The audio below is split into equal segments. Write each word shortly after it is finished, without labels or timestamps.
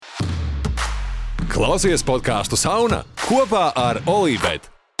Klausies podcastu Sauna kopā ar Olībet,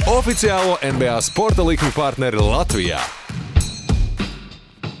 oficiālo NBA sporta likmi partneri Latvijā.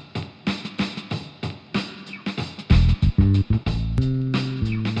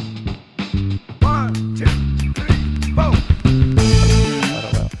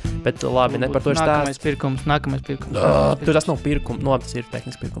 Bet labi, ne par to ir stāsts. Nākamais pirkums. Tur tas nav pirkums, no tas ir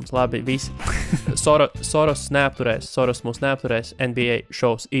tehnisks pirkums. Labi, visi. Soros neapturēs, Soros mūs neapturēs. NBA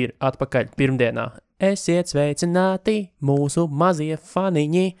šovs ir atpakaļ pirmdienā. Esiet sveicināti mūsu mazie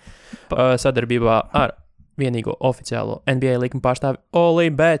faniņi. Sadarbībā ar vienīgo oficiālo NBA likuma pārstāvi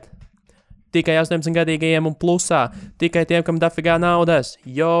Olībet. Tikai 18-gadīgajiem un plusā, tikai tiem, kam dafigā naudas,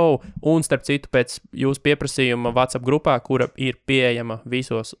 un starp citu pēc jūsu pieprasījuma WhatsApp grupā, kura ir pieejama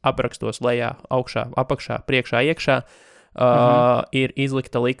visos aprakstos lejā, augšā, apakšā, priekšā, iekšā, ir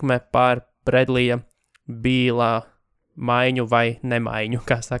izlikta likme par Bradlija Bealā maiņu vai nemaiņu,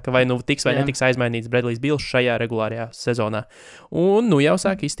 kā saka, vai nu tiks vai netiks aizmainīts Bradlijs Beals šajā regulārajā sezonā. Un nu jau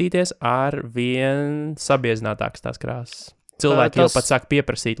sāk izstīties ar vien sabiezinātākas tās krāsas. Cilvēki jau pat sāk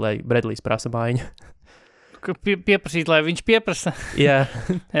pieprasīt, lai Bradlijs prasa maiņu. Pieprasīt, lai viņš pieprasa? Jā.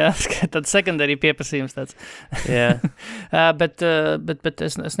 Jā, tad secondary pieprasījums tāds. Jā. bet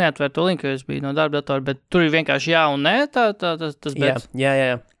es neatvēru to linku, jo es biju no darba datora, bet tur ir vienkārši jā un nē, tas bet.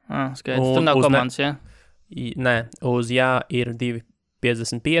 Jā. Skaidrs, tur nav komandas, jā? Nē, uz jā ir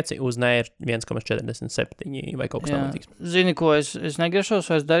 2,55, uz nē ir 1,47 vai kaut kas tamlīdzīgs. Zini, ko es negrešos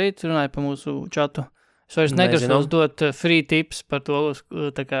vairs darīt, runāju par mūsu čatu. Es vairs negrasos dot free tips par to, uz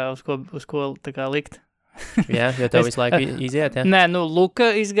ko likt. Jā, jo tev visu laiku iziet, jā? Nē, Luka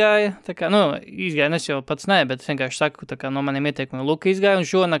izgāja, es jau pats nē, bet es vienkārši saku, no maniem ieteikumiem Luka izgāja, un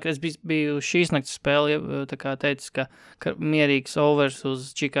šonakt es biju šīs naktas spēli, teicis, ka mierīgs overs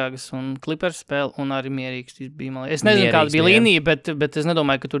uz Čikāgas un Clippers spēli, un arī mierīgs bija, man liekas. Es nezinu, kāda bija līnija, bet es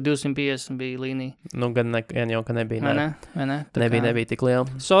nedomāju, ka tur 250 bija līnija. Nu, gan jau, ka nebija, vai ne? Nebija tik liela.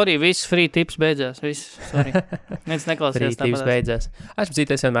 Sorry, viss free tips beidzās, sorry. Viens neklausījās tāpat. Free tips beidzās. Es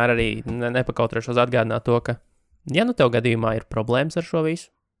vienmēr arī nepakautrēšos atgādināt to, ka, ja nu tev gadījumā ir problēmas ar šo visu,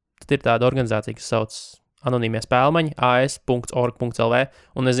 tad ir tāda organizācija, kas sauc anonīmie spēlmaņi, as.org.lv,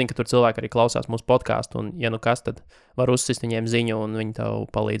 un es zinu, ka tur cilvēki arī klausās mūsu podcastu, un ja nu kas, tad var uzsist viņiem ziņu, un viņi tev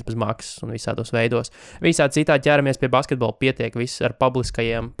palīdz bez maksas un visādos veidos. Visādi citādi ķeramies pie basketbola, pietiek viss ar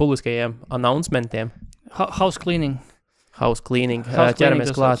publiskajiem announcementiem. House cleaning.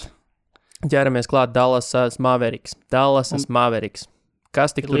 Ķeramies klāt Dallasas Mavericks.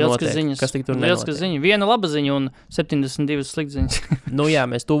 Kas tik tur notiek? Lieliska ziņa. Viena laba ziņa un 72 sliktziņas. Nu jā,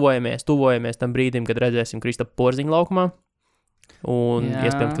 mēs tuvojamies tam brīdim, kad redzēsim Kristapu Porziņu laukumā. Un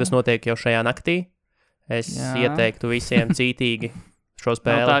iespējams, ka tas notiek jau šajā naktī. Es ieteiktu visiem cītīgi šo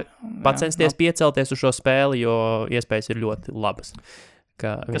spēli. Pacensties piecelties uz šo spēli, jo iespējas ir ļoti labas.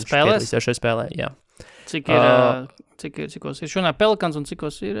 Ka viņš piedalīs šajā spēlē, jā. Cikos ir šonā Pelikans un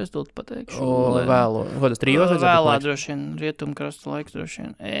cikos ir, es dod pateikšu. Vēlo. Kodas 3 vajadzētu? Vēlā droši vien, rietumkrasta laiks droši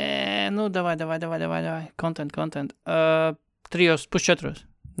vien. Davai. Content. 3:04.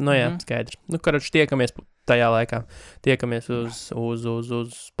 Nu jā, skaidrs. Karoči tiekamies tajā laikā. Tiekamies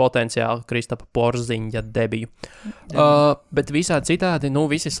uz potenciālu Kristapa Porziņa debiju. Bet visādi citādi,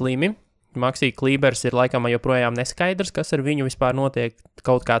 visi slimi. Maxī Klībers ir laikam joprojām neskaidrs, kas ar viņu vispār notiek,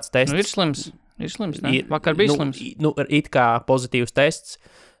 kaut kāds tests. Ir slims, ne? Vakar bija slims. It kā pozitīvs tests,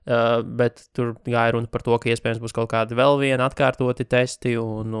 bet tur gāja runa par to, ka iespējams būs kaut kādi vēl viena atkārtoti testi.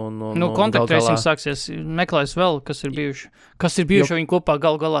 Contact tracing sāksies, meklēs vēl, kas ir bijuši. Kas ir bijuši viņi kopā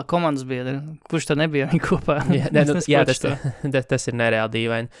galā komandas biedri. Kurš tad nebija viņi kopā? Tas ir nereāli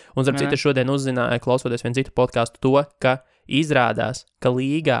dīvaini. Un starp citu šodien uzzināju, klausoties vienu citu podcastu, to, ka izrādās, ka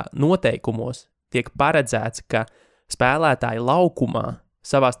līgā noteikumos tiek paredzēts, ka spēlētāji laukumā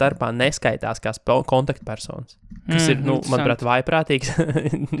savā starpā neskaitās kā kontaktpersonas, kas ir, manuprāt, vaiprātīgs,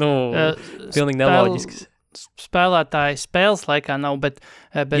 pilnīgi neloģisks. Spēlētāji spēles laikā nav, bet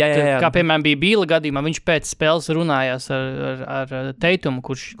kā piemēram bija Bīla gadījumā, viņš pēc spēles runājās ar Teitumu,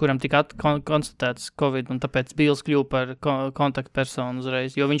 kuram tika konstatēts Covid, un tāpēc Bīls kļuva par kontaktpersonu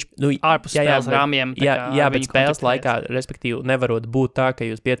uzreiz, jo viņš ārpus spēles rāmjiem. Jā, bet spēles laikā, respektīvi, nevarot būt tā,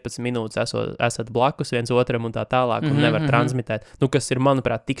 ka jūs 15 minūtes esat blakus viens otram un tā tālāk, un nevar transmitēt. Kas ir,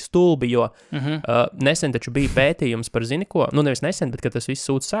 manuprāt, tik stulbi, jo nesen taču bija pētījums par zini ko, nevis nesen, bet kad tas viss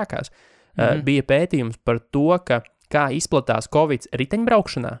sūds sākās. Bija pētījums par to, kā izplatās Covid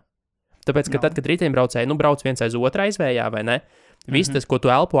riteņbraukšanā. Tāpēc, ka tad, kad riteņbraucēji, brauc viens aiz otrā aizvējā, vai ne? Viss tas, ko tu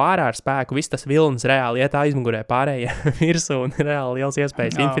elpo ārā ar spēku, viss tas vilnis reāli iet aizmugurē pārējie virsū un reāli liels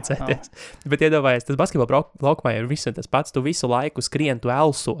iespējas inficēties. Bet iedomājies, tas basketbola laukumā ir viss tas pats, tu visu laiku skrien, tu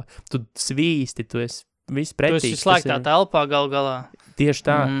elso, tu svīsti, tu esi viss pretīgs. Tu esi slēgtā telpā galā. Tieši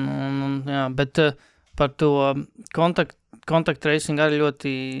tā. Jā, bet par to contact tracing arī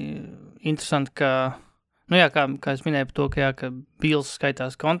ļoti interesanti, ka, nu jā, kā es minēju par to, ka Bills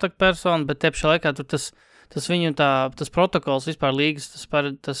skaitās kontaktpersona, bet te pašā laikā tur tas viņu tas protokols vispār līgas,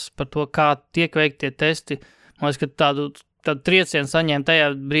 tas par to, kā tiek veikti tie testi. Man liekas, ka tādu triecienu saņēma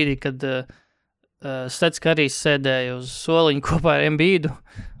tajā brīdī, kad Stets Karijs sēdēja uz soliņu kopā ar Embiidu,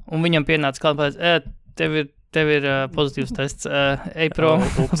 un viņam pienāca klāt, tev ir pozitīvs tests, ej prom.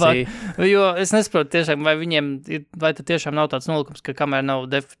 Jo es nesaprotu tiešām, vai tad tiešām nav tāds nolikums, ka kamēr nav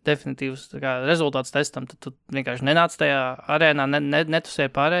definitīvs rezultāts testam, tad tu vienkārši nenāc tajā arēnā,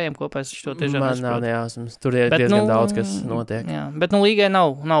 netusēji pārējiem kopā, es to tiešām nesaprotu. Man nav nejausmas, tur ir diezgan daudz, kas notiek. Jā, bet līgai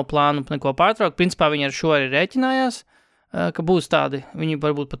nav plānu neko pārtraukt, principā viņi ar šo arī rēķinājās, ka būs tādi, viņi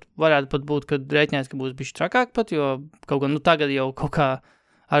varētu pat būt, kad rēķinājās, ka būs bišķi trakāk pat, jo kaut gan, tagad jau kaut kā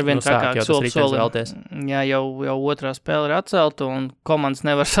arvien trakāk soli. Jā, jau otrā spēle ir atcelta, un komandas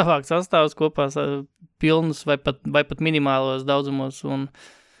nevar savākt sastāvus kopā pilnus vai pat minimālos daudzumos.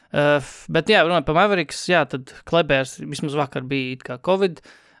 Bet jā, runājot par Mavericks, jā, tad Klebers vismaz vakar bija it kā Covid,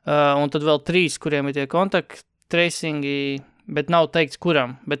 un tad vēl 3, kuriem ir tie kontakti tracingi, bet nav teikts,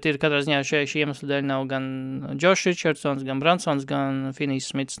 kuram. Bet ir katrā ziņā šī iemesla dēļ nav gan Josh Richardsons, gan Brunsons, gan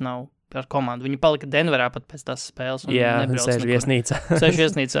Finnijs Smits nav ar komandu. Viņi palika Denverā pat pēc tās spēles. Jā, sēž viesnīcā. Sēž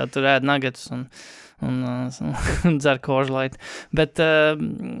viesnīcā, tur ēd nuggets un dzer kožlaiti. Bet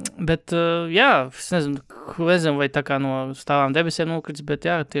jā, es nezinu, vai tā kā no stāvām debesiem nokrits, bet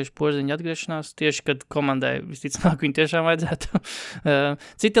jā, tieši Porziņa atgriešanās, tieši kad komandai visticamāk viņu tiešām vajadzētu.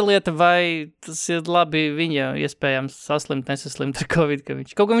 Cita lieta, vai tas ir labi viņa iespējams saslimt, nesaslimt ar Covid, ka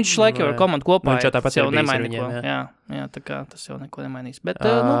viņš kaut kā viņš laika jau ar komandu kopā, tas jau nemaina neko. Jā, tā kā tas jau neko nemainīs. Bet,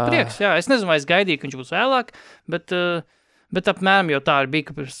 prieks, jā, es nezinu, vai es gaidīju, ka viņš būs vēlāk, bet apmēram jau tā bija,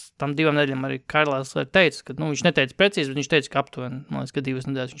 ka pirms tam 2 nedēļām arī Karlās teica, ka, viņš neteica precīzi, bet viņš teica, ka aptuveni, man liekas, ka 2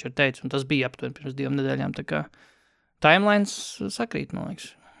 nedēļas viņš ir teicis, un tas bija aptuveni pirms 2 nedēļām, tā kā timelines sakrīt, man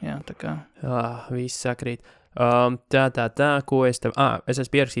liekas, jā, tā kā. Viss sakrīt. Tā, ko es tev, es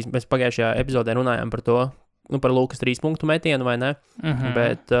esmu pierakstījis, mēs pagājušajā epizodē runājām par to, par Lukas 3 punktu metienu, vai ne?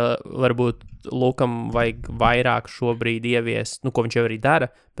 Bet varbūt Lukam vajag vairāk šobrīd ieviest, ko viņš jau arī dara,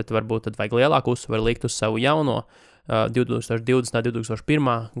 bet varbūt tad vajag lielāku uzsvaru likt uz savu jauno 2020.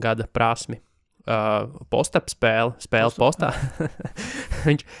 2001. gada prasmi. Postap spēle postā.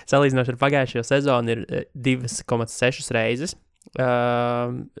 Viņš salīdzinoši ar pagājušajā sezonu ir 2,6 reizes.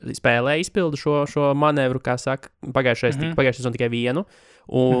 Spēlē izpildu šo manevru, kā saka, pagājušajā sezonu tikai vienu,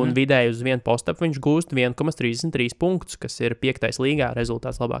 un vidēji uz vienu postapu viņš gūst 1,33 punktus, kas ir 5. līgā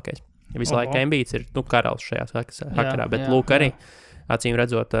rezultāts labākais. Visu laiku Embiids ir karalis šajā sakarā, bet Luka arī acīm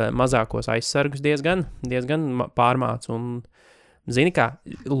redzot mazākos aizsargus diezgan pārmāc, un zini kā,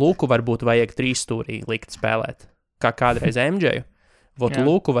 Luku varbūt vajag 3 stūrī likt spēlēt, kā kādreiz MJ-u.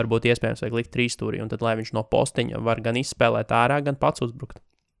 Luku varbūt iespējams vajag likt 3 stūrī, un tad, lai viņš no postiņa var gan izspēlēt ārā, gan pats uzbrukt.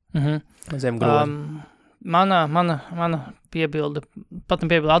 Zem groza. Mana piebilda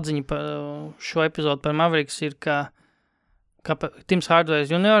atziņa par šo epizodu par Mavericks ir, ka Tims Hardaway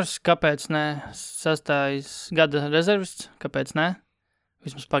juniors, kāpēc ne 6. gada rezervists, kāpēc ne?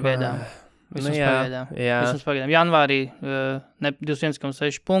 Vismaz pagaidām. Vismaz pagaidām. Janvārī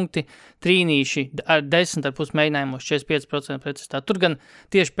 21,6 punkti, trīnīši ar 10,5 mēģinājumos 45% precizitāti. Tur gan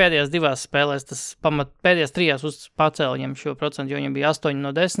tieši pēdējās 2 spēlēs, pēdējās 3 pacēla viņam šo procentu, jo viņam bija 8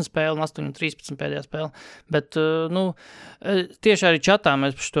 no 10 spēle un 8 no 13 pēdējā spēle. Bet, tieši arī čatā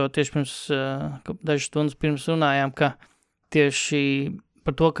mēs par to tieši pirms, dažas stundas pirms runājām, ka tieši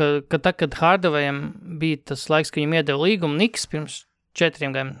par to, ka tad, kad Hardawayam bija tas laiks, ka viņam iedeva līgumu Niks pirms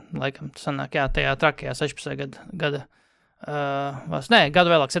 4 gadiem, laikam, sanāk, jā, tajā trakajā 16. gada, gadu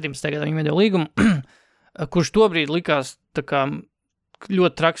vēlāk, 17. gadā viņam iedeva līgumu, kurš tobrīd likās tā kā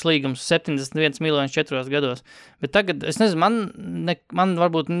ļoti traks līgums, 71 miljonus 4 gados. Bet tagad, es nezinu, man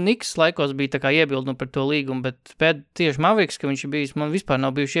varbūt Niks laikos bija tā kā iebildumi par to līgumu, bet tieši Mavericks, ka viņš ir bijis, man vispār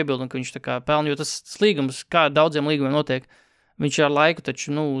nav bijuši iebildumi, ka viņš tā kā pelna, jo tas līgums, kā daudziem līgumiem notiek, viņš ar laiku taču,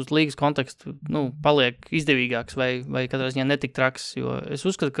 uz līgas kontekstu, paliek izdevīgāks vai katrā ziņā netik traks, jo es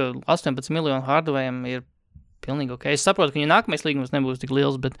uzskatu, ka 18 miljonu Hardawayam ir pilnīgi ok. Es saprotu, ka viņa nākamais līgums nebūs tik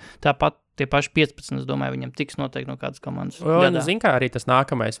liels, bet tāpat tie paši 15, es domāju, viņam tiks noteikti no kādas komandas. Zin kā arī tas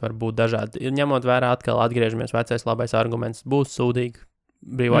nākamais var būt dažādi. Ņemot vērā atkal atgriežamies vecais labais arguments, būs sūdīgi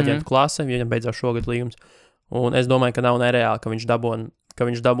brīvo aģentu klase, jo viņam beidzās šogad līgums. Un es domāju, ka nav nereāli, ka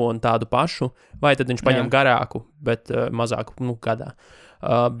viņš dabūna tādu pašu, vai tad viņš paņem garāku, bet mazāku, gadā.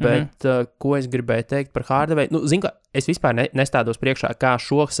 Ko es gribēju teikt par Hardaway? Zin kā, es vispār nestādos priekšā, kā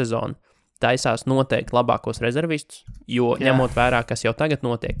šo sezonu taisās noteikti labākos rezervistus, jo ņemot vērā, kas jau tagad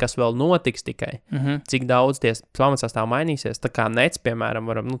notiek, kas vēl notiks tikai, cik daudz tie pamatsastāv mainīsies, tā kā Nets, piemēram,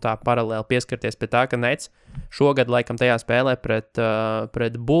 varam tā paralēli pieskarties pie tā, ka Nets šogad laikam tajā spēlē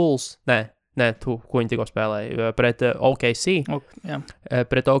pret Bulls, ko viņi tikko spēlēja, pret OKC.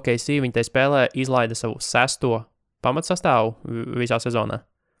 Pret OKC viņi te spēlē izlaida savu 6. pamatsastāvu visā sezonā.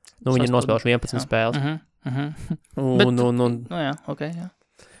 Viņi ir nospēluši 11 spēles.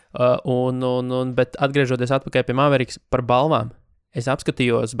 Bet atgriežoties atpakaļ pie Mavericks par balvām, es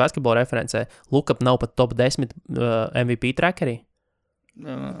apskatījos basketbola referencē, Luka nav pat top 10 MVP trackerī.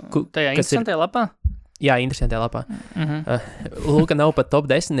 Tajā interesantajā lapā? Jā, interesantajā lapā. Luka nav pat top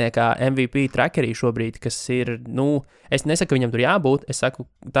 10 kā MVP trackerī šobrīd, kas ir, es nesaku, ka viņam tur jābūt, es saku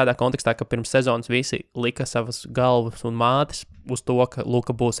tādā kontekstā, ka pirms sezonas visi lika savas galvas un mātes uz to, ka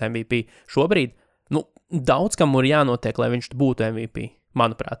Luka būs MVP. Šobrīd, daudz kam ir jānotiek, lai viņš būtu MVP,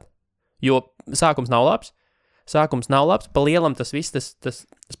 manuprāt. Jo sākums nav labs, pa lielam tas viss, tas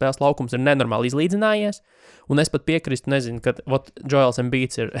spēles laukums ir nenormāli izlīdzinājies, un es pat piekristu, nezinu, ka Joels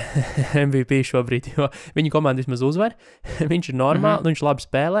Embiids ir MVP šobrīd, jo viņa komanda vismaz uzvar, viņš ir normāli, viņš labi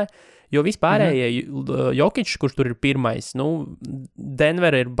spēlē, jo vispārējie Jokic, kurš tur ir pirmais,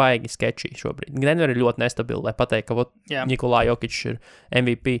 Denver ir baigi sketchy šobrīd. Denver ir ļoti nestabili, lai pateikt, ka Nikolā Jokic ir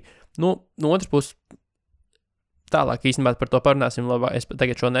MVP. No otras puses, tālāk īstenībā par to parunāsim, es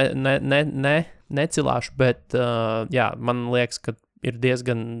tagad šo necilāšu, bet man liekas, ka ir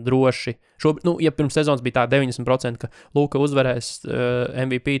diezgan droši. Ja pirms sezonas bija tā 90%, ka Luka uzvarēs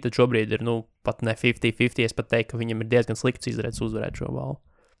MVP, tad šobrīd ir pat ne 50-50, es pat teiktu, ka viņam ir diezgan slikts izredzes uzvarēt šo balvu.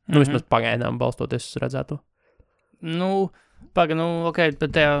 Vismaz pagaidām balstoties uz redzēto.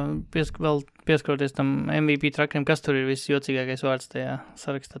 Bet tajā vēl pieskaroties tam MVP trackerim, kas tur ir visjocīgākais vārds tajā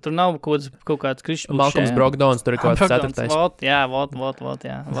sarakstā? Tur nav kaut kāds Krišs. Malcolms Brogdons, tur ir kaut kāds 4.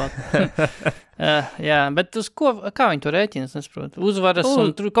 Jā, bet uz ko, kā viņi to rēķina, es nesaprotu. Uzvaras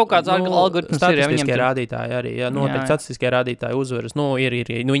un tur kaut kāds algoritms ir. Statistiskie rādītāji arī, noteikti statistiskie rādītāji uzvaras,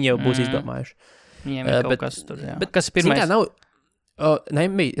 viņi jau būs izdomājuši. Viņiem ir kaut kas tur, jā. Bet kas ir pirmais?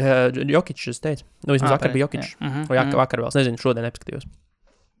 Nebija, Jokic, es teicu. Vismaz vakar bija Jokic. Vakar vēl, es nezinu, šodien nepskatījos.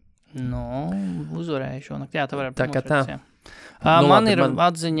 Uzvarēju šonakt. Jā, tā varētu tā kā tā. Man ir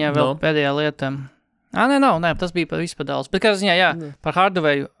atziņā vēl pēdējā lieta. Nē, tas bija viss par Dallas. Bet kā ziņā, par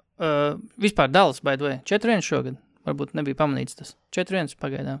Hardaway, vispār Dallas, by the way, 4-1 šogad. Varbūt nebija pamanīts tas. 4-1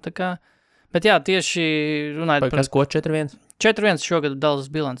 pagaidām. Tā kā, bet jā, tieši runājot par... Kas, ko 4-1? 4-1 šogad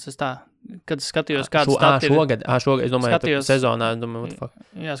Dallas bilances, tā. Kad skatījos, kāds stati ir... Šogad, es domāju, sezonā, what the fuck.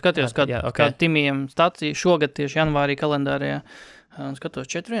 Jā, skatījos, kā Timijam stati šogad tieši janvārī kalendārajā. Un skatos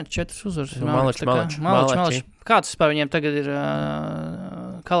 4-1, 4 uzvaras. Malič. Kāds par viņiem tagad ir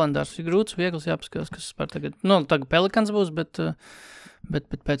kalendārs? Ir grūts, viegls jāpaskatās, kas par tagad... Tagad Pelikans būs, bet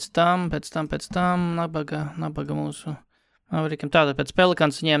pēc tam nabaga mūsu... Tātad pēc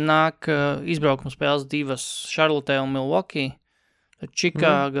Pelikans viņiem nāk izbraukuma spēles 2 Charlotte un Milwaukee.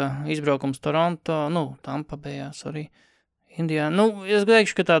 Čikāga, izbraukums Toronto, Tampa Bayā, Indijā. Es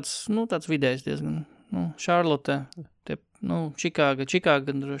teikšu, ka tāds vidējs diezgan, Charlotte, Čikāga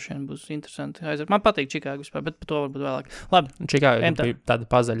droši vien būs interesanti. Man patīk Čikāga vispār, bet par to varbūt vēlāk. Labi. Čikāga bija tāda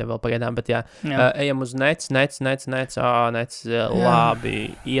pazaļa vēl pagaidām, bet ejam uz Nets,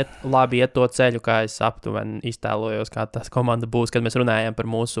 labi iet to ceļu, kā es aptuveni iztēlojos, kā tas komanda būs, kad mēs runājam par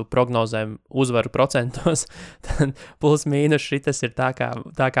mūsu prognozēm uzvaru procentos, tad plus mīnus šitas ir tā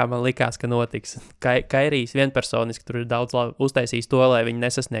kā man likās, ka notiks. Kairijs vienpersoniski tur ir daudz labi uztaisījis to, lai viņi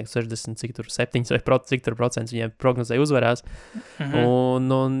nesasniegtu 60, cik tur 7 vai cik tur procents viņiem prognozēja uzvarās. Un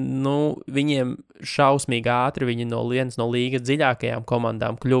viņiem šausmīgi ātri viņi no līgas dziļākajām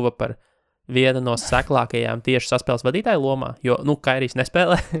komandām kļuva par vienu no seklākajām tieši saspēles vadītāju lomā, jo, Kairijs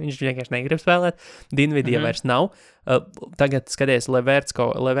nespēlē, viņš vienkārši negrib spēlēt, Dinvidija vairs nav. Tagad, skaties,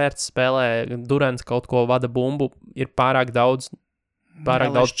 Leverts spēlē, Durants kaut ko vada bumbu, ir pārāk daudz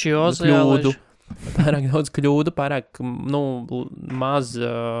kļūdu. Pārāk daudz kļūdu, maz,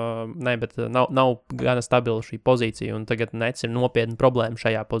 bet nav gana stabila šī pozīcija, un tagad Nets ir nopietna problēma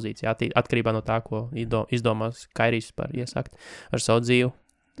šajā pozīcijā, atkarībā no tā, ko izdomās Kairijs par iesākt ar savu dzīvi.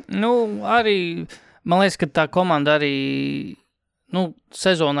 Arī, man liekas, ka tā komanda arī,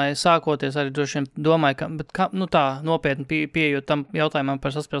 sezonai sākoties arī droši vien domāju, tā nopietni pieejot tam jautājumam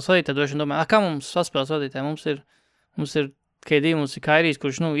par saspēles vadītāju, droši vien domāju, kā mums saspēles vadītāji, mums ir KD, mums ir Kairijs,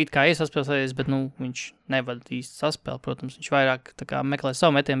 kurš, it kā saspēlējies, bet, viņš nevada īsti saspēli, protams, viņš vairāk tā kā meklē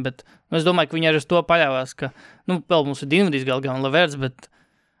savu metienu, bet es domāju, ka viņi arī uz to paļāvās, ka, vēl mums ir Dinvidijs galgā un Leverts, bet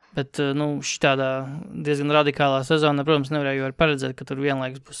šitādā diezgan radikālā sezonā, protams, nevarēju arī paredzēt, ka tur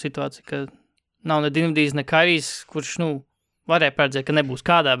vienlaikus būs situācija, ka nav ne Dinvidijs, ne Kairijs, kurš, varēja paredzēt, ka nebūs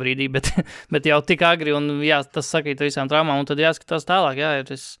kādā brīdī, bet jau tik agri un jā, tas sakrīt visām traumām un tad jāskatās tālāk, jā,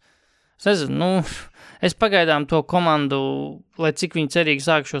 es nezinu, es pagaidām to komandu, lai cik viņi cerīgi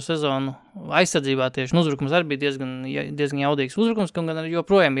sāk šo sezonu aizsardzībā tieši, uzbrukums arī bija diezgan jaudīgs uzbrukums, gan arī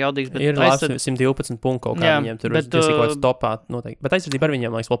joprojām jaudīgs. Bet ir labi 112 punktu kaut kā viņiem tur, tas ir kaut kāds topā noteikti. Bet aizsardzība ar viņiem,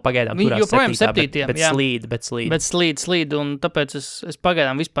 liekas, vēl pagaidām turās 7. Bet slīd, un tāpēc es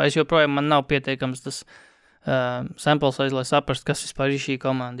pagaidām vispār, es joprojām man nav pietiekams tas sample size, lai saprastu, kas vispār ir šī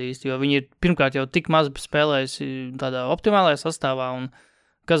komanda īsti, jo viņi ir pirmkārt jau tik maz spēlējusi tādā optimālajā sastāvā, un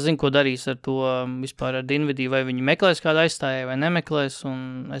kas zina, ko darīs ar to vispār ar Dinvidiju, vai viņi meklēs kādu aizstājēju vai nemeklēs,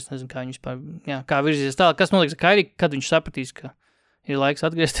 un es nezinu, kā viņi vispār, jā, kā virzīsies tālāk, kas notiks ar Kairi, kad viņš sapratīs, ka ir laiks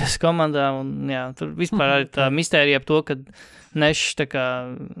atgriezties komandā, un jā, tur vispār arī tā mistērija ap to, ka Nešs tā kā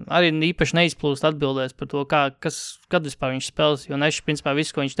arī īpaši neizplūst atbildēs par to, kad vispār viņš spēlēs, jo Nešs, principā,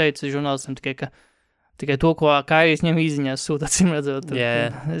 visu, ko viņš teica žurnālistam, tikai to, ko Kairijs ņem izziņās sūta, acīm redzot.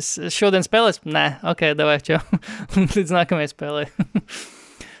 Es šodien spēlēs? Nē, ok, davai, čau. Līdz nākamajai spēlē.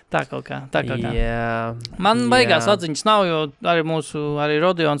 Tā kaut kā. Yeah. Man beigās atziņas nav, jo arī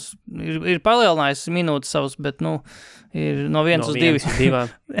Rodions ir palielinājis minūtes savus, bet, ir no 1 uz 2.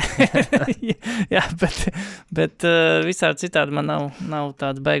 Jā, bet visādi citādi man nav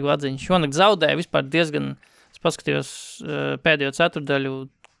tāds beigu atziņas. Šonakt zaudēja vispār diezgan, es paskatījos pēdējo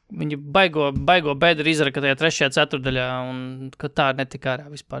ceturdaļu, viņi baigo bedri izraka tajā 3. ceturdaļā, un ka tā netika ārā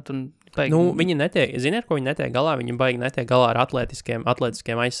vispār. Viņi netiek, ziniet, ko viņi netiek galā? Viņi baigi netiek galā ar atletiskiem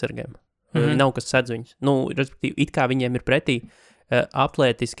aizsargiem. Nav kas sedz viņus. Respektīvi, it kā viņiem ir pretī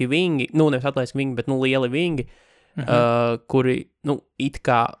atletiski vingi, nevis atletiski vingi, bet lieli vingi, kuri, it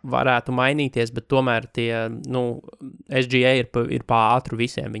kā varētu mainīties, bet tomēr tie, SGA ir pa ātru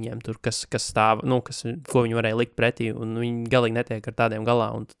visiem viņiem tur, kas stāv, ko viņi varēja likt pretī, un viņi galīgi netiek ar tādiem galā,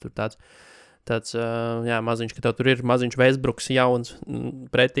 un tur tāds maziņš, ka tev tur ir maziņš Westbrooks jauns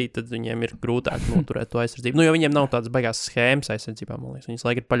pretī, tad viņiem ir grūtāk noturēt to aizsardzību. Jo viņiem nav tādas baigās schēmas aizsardzībā, man liekas. Viņas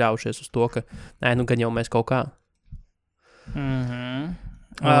laik ir paļaujušies uz to, ka, gan jau mēs kaut kā.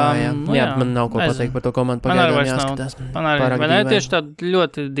 Man nav ko pateikt par to komandu pagaidām jāskatās. Man arī tieši tāda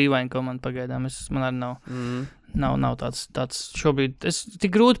ļoti dīvaina komanda pagaidām. Man arī nav tāds šobrīd. Es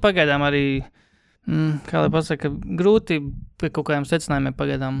tik grūti pagaidām arī, kā lai pasaka, grūti pie kaut kādiem secinājumiem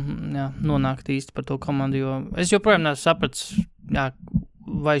pagaidām nonākt īsti par to komandu, jo es joprojām neesmu sapratis,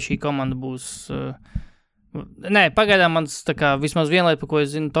 vai šī komanda būs. Nē, pagaidām mans tā kā vismaz viena lieta, par ko es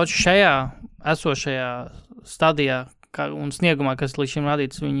zinu, toči šajā esošajā stadijā, un sniegumā, kas līdz šim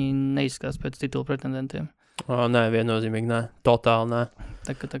rādīts, viņi neizskatās pēc titulu pretendentiem. Nē, viennozīmīgi, nē. Totāli, nē.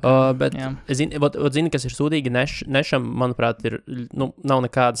 Bet, zini, kas ir sūdīgi, Nešam, manuprāt, ir, nav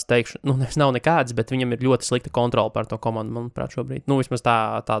nekādas nav nekādas, bet viņam ir ļoti slikta kontrola pār to komandu, manuprāt, šobrīd. Vismaz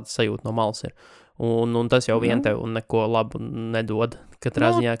tāda sajūta no malas ir. Un tas jau vien tev neko labu nedod.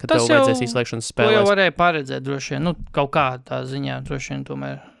 Katrā ziņā, ka tev vajadzēs izslēgšanas spēlēs. To jau varēja paredzēt droši vien, kaut kā tā ziņā droši vien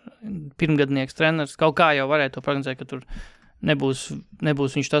tomēr pirmgadnieks treneris, kaut kā jau varēja to prognozēt, ka tur nebūs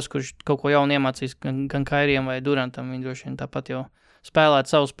viņš tas, kurš kaut ko jaunu iemācīs gan Kairijam vai Durantam, viņi droši vien tāpat jau spēlēt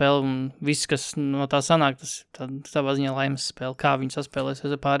savu spēli, un viss, kas no tā sanāk, tas savā ziņā laimes spēle, kā viņi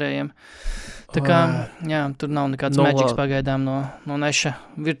saspēlēsies ar pārējiem. Tā kā, tur nav nekāds magics pagaidām no Neša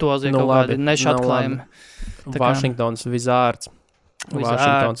virtuozie kaut kādi Neša atklājumi. Washingtons Wizards.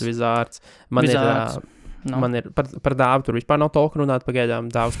 Man ir par Dāvu tur vispār nav talka runāt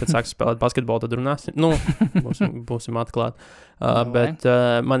pagaidām. Dāvs, kad sāks spēlēt basketbolu, tad runāsim. Būsim atklāti. Bet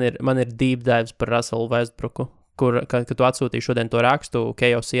man ir deep dives par Russellu Westbrooku, kad tu atsūtīji šodien to rakstu,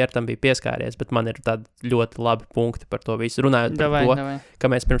 KOCR tam bija pieskāries, bet man ir tādi ļoti labi punkti par to visu. Runājot par to, ka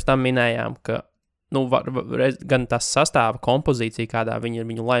mēs pirms tam minējām, ka gan tas sastāva kompozīcija, kādā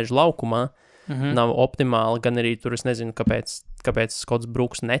viņu laiž laukumā, nav optimāli, gan arī tur es nezinu, kāpēc Skots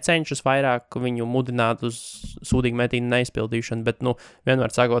Bruks necenšas vairāk viņu mudināt uz sūdīgu metīnu neizpildīšanu, bet,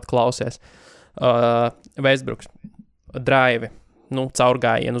 vienmēr sakot, klausies. Westbrooks, drive,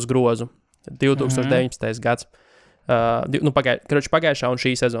 caurgājienu uz grozu, 2019. gads. Pagājušā un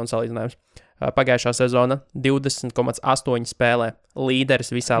šī sezona salīdzinājums. Pagājušā sezona 20,8 spēlē,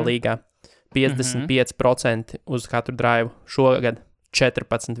 līderis visā līgā, 55% uz katru drive. Šogad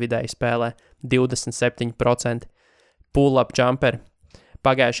 14 vidēji spēlē, 27%. Pull-up jumper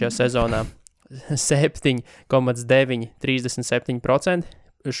pagājušajā sezonā 7,9, 37%.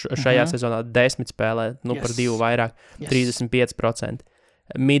 Šajā sezonā 10 spēlē, par 2 vairāk, 35%.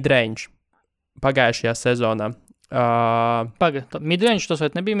 Midrange pagājušajā sezonā. Midrange, tas vai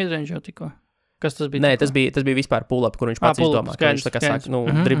nebija midrange jau tikko? Kas tas bija? Nē, tas bija vispār pull-up, kur viņš pats izdomā. Viņš tā kā saka,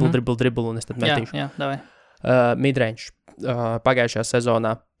 dribble, un es tad metīšu. Jā, davai. Midrange pagājušajā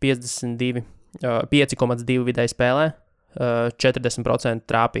sezonā 5,2 vidēji spēlē, 40%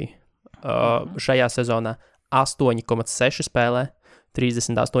 trāpīja. Šajā sezonā 8,6 spēlē,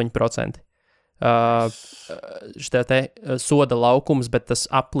 38%. Šitā te soda laukums, bet tas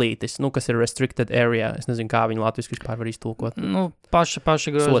aplītis, kas ir restricted area. Es nezinu, kā viņi latviski vispār var iztulkot. Paši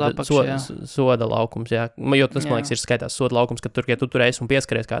groza apakšā, soda laukums, jā. Jo tas, man liekas, ir skaitās soda laukums, ka ja tu tur esi un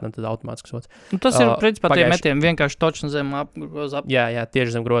pieskaries kādam, tad automātiski sods. Tas ir principā tie metiem vienkārši točni zem groza apakšā. Jā,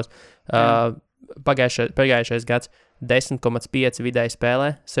 tieši zem groza. Pagājušais gads 10,5 vidēji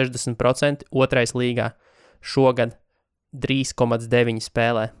spēlē, 60%, otrais līgā. Šogad 3,9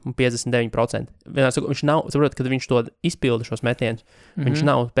 spēlē un 59%. Viņš nav, saprot, kad viņš to izpilda šos metienus, viņš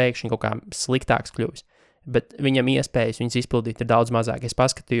nav pēkšņi kaut kā sliktāks kļuvis, bet viņam iespējas viņas izpildīt ir daudz mazāk. Es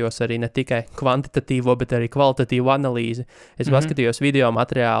paskatījos arī ne tikai kvantitatīvo, bet arī kvalitatīvu analīzi. Es paskatījos video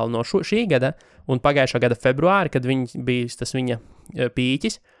materiālu no šī gada un pagājušā gada februāri, kad bija tas viņa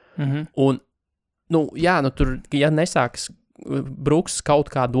pīķis, un, tur, ja nesāks Brooks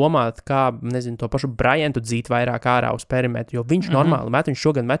kaut kā domāt, kā, nezinu, to pašu Bryantu dzīt vairāk ārā uz perimetru, jo viņš normāli met, viņš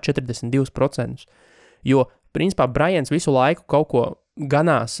šogad met 42%. Jo, principā, Bryants visu laiku kaut ko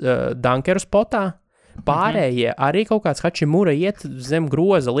ganās dunkeru spotā, pārējie arī kaut kāds Hačimura iet zem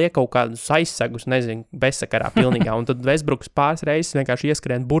groza, liek kaut kādus aizsegus, nezinu, bezsakarā pilnīgā, un tad Westbrooks pāris reizes vienkārši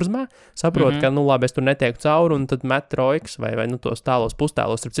ieskrien burzmā, saprot, ka, labi, es tur netieku cauri, un tad met trojkas vai tos tālos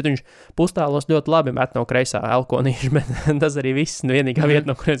pustālos. Starp citu, viņš pustālos ļoti labi met no kreisā elkonīšu, bet tas arī viss vienīgā vieta,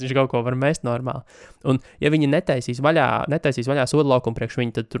 no kurienes viņš kaut ko var mest normāli. Un, ja viņi netaisīs vaļā soda laukumu priekš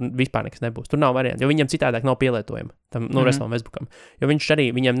viņu, tad tur vispār nekas nebūs. Tur nav varianti, jo viņam citādāk nav pielietojama tam, Ruslam Westbrookam. Jo viņš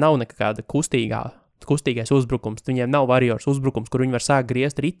arī, viņam nav nekāda kustīgais uzbrukums, viņiem nav Warriors uzbrukums, kur viņi var sākt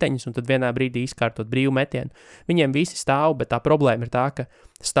griezt riteņus un tad vienā brīdī izkārtot brīvu metienu. Viņiem visi stāv, bet tā problēma ir tā, ka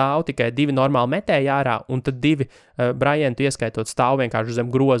stāv tikai 2 normāli metēji ārā un tad 2 Bryantu ieskaitot stāv vienkārši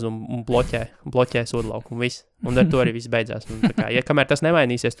zem grozu un bloķē sodlauku un viss. Un ar to arī viss beidzās. Un, ja kamēr tas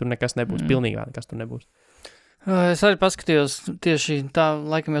nemainīsies, tur nekas nebūs, pilnīgi nekas tur nebūs. Es arī paskatījos tieši tā,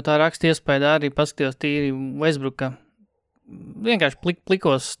 laikam jau tā raksta iespēja, arī paskatījos tīri Westbrooka vienkārši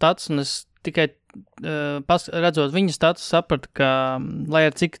plikos stats, un es tikai redzot viņa status sapratu, ka, lai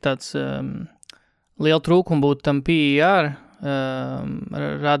ar cik tāds liela trūkuma būtu tam PER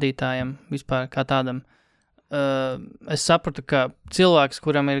rādītājam vispār kā tādam, es sapratu, ka cilvēks,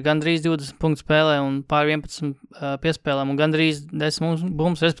 kuram ir gandrīz 20 punktu spēlē un pār 11 piespēlēm un gandrīz 10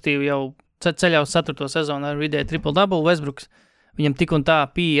 bums, respektīvi jau ceļā uz 4. sezonu ar vidēju triple-double Westbrooks, viņam tik un tā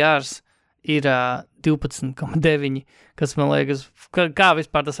PERs ir 12,9, kas man liekas, kā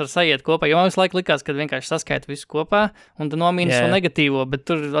vispār tas var sajiet kopā, jo man visu laiku likās, kad vienkārši saskaita visu kopā, un tad nomīnas un negatīvo, bet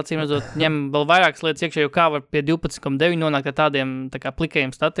tur, acīm redzot, ņem vēl vairākas lietas iekšā, jo kā var pie 12,9 nonākt ar tādiem tā kā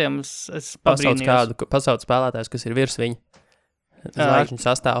plikajiem statiem, es pabrīnījos. Pasauc spēlētājs, kas ir virs viņa, zvaigžņu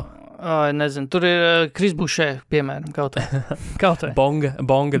sastāv. Nezinu, tur ir Chris Boucher, piemēram, kaut vai.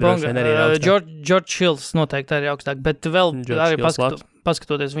 Bonga droši vien arī ir augstāk. George Hills noteikti arī augstāk, bet vēl arī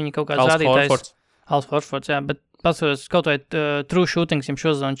paskatoties viņa kaut kāds rādītājs. Al Horfords, jā, bet paskatoties kaut vai true shootings viņam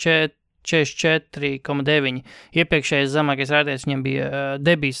šozonu 44,9. Iepriekšējais zemākais rādījums viņam bija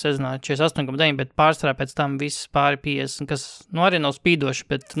debijas sezonā 48,9, bet pārsvarā pēc tam viss pāri 50, kas, arī nav spīdoši,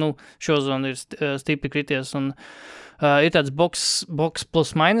 bet, šozonu ir stipri krities un ir tāds box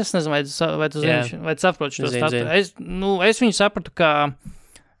plus minus, nezinu, vai tu zini, vai tu saproti šo statu. Es viņu sapratu, kā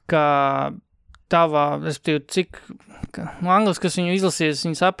tavā, respektīvi, cik, angliski, kas viņu izlasījies,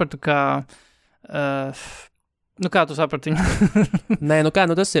 viņu sapratu, kā, kā tu saprati viņu? Nē,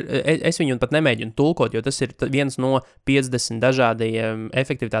 tas ir, es viņu pat nemēģinu tulkot, jo tas ir viens no 50 dažādajiem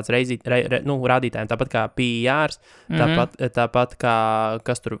efektivitātes rādītājiem, tāpat kā PERs, tāpat kā,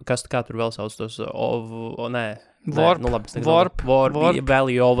 kā tur vēl sauc tos, Warp,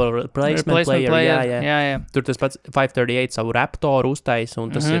 value over replacement player, jā. Tur tas pats 538 savu Raptoru uztais,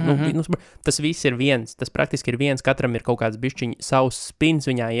 un tas ir, tas viss ir viens, tas praktiski ir viens, katram ir kaut kāds bišķiņ savs spins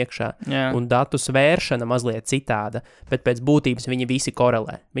viņā iekšā, un datu svēršana mazliet citāda, bet pēc būtības viņi visi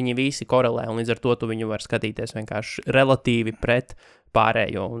korelē, un līdz ar to tu viņu var skatīties vienkārši relatīvi pret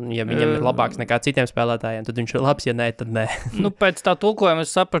pārējo, un ja viņam ir labāks nekā citiem spēlētājiem, tad viņš ir labs, ja nē, tad nē. Pēc tā tulkojuma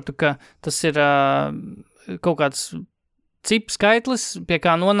es sapratu, ka tas ir kaut kāds cip skaitlis, pie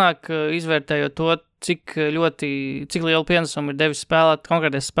kā nonāk, izvērtējot to, cik lielu pienesumu ir devis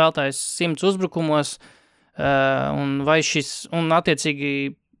konkrētais spēlētājs 100 uzbrukumos, un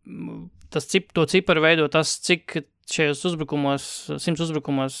attiecīgi to ciparu veido tas, cik šajos 100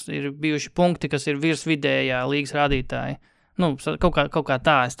 uzbrukumos ir bijuši punkti, kas ir virs vidējā līgas rādītāji. Kaut kā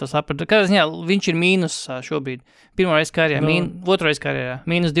tā, es to sapratu. Kādā ziņā viņš ir mīnusā šobrīd. Pirmoreiz karjerā, otroreiz karjerā,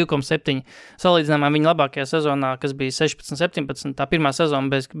 mīnus 2,7. Salīdzinājumā viņa labākajā sezonā, kas bija 16-17, tā pirmā sezona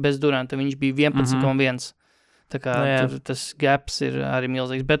bez Duranta, viņš bija 11,1. Tā kā tur tas gaps ir arī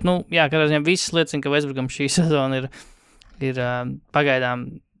milzīgs. Bet, kādā ziņā viss liecina, ka Westbrookam šī sezona ir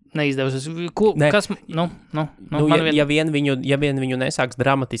pagaidām neizdevusies. Ja vien viņu nesāks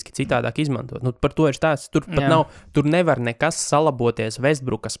dramatiski citādāk izmantot, par to ir stāsts. Tur nevar nekas salaboties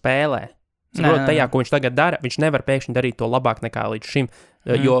Westbrooka spēlē. Tajā, ko viņš tagad dara, viņš nevar pēkšņi darīt to labāk nekā līdz šim.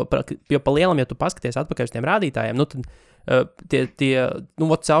 Jo pa lielam, ja tu paskaties atpakaļ uz tiem rādītājiem, tad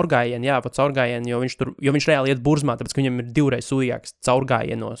caurgājieni, jo viņš reāli iet burzmā, tāpēc, ka viņam ir 2 reizes sūdīgāks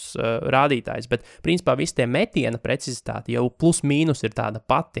caurgājienos rādītājs, bet principā visi tie metiena precizitāti jau plus mīnus ir tāda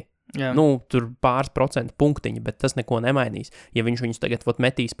pati. Jā. Tur pāris procentu punktiņi, bet tas neko nemainīs. Ja viņš viņus tagad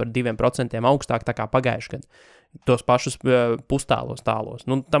metīs par 2% augstāk, tā kā pagājuši gadu, tos pašus pustālos tālos,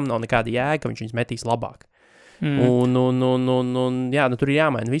 tam nav nekāda jēga, ka viņš viņus metīs labāk. Tur ir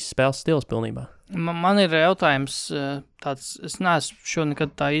jāmaina viss spēles stils pilnībā. Man ir jautājums tāds, es neesmu šo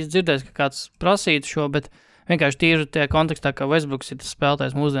nekad tā izdzirdējis, ka kāds prasītu šo, bet vienkārši tīri tajā kontekstā, ka Westbrooks ir tas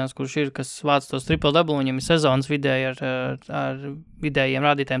spēlētājs mūsdienas, kurš ir, kas vāc tos triple-double, viņam ir sezonas vidēji ar vidējiem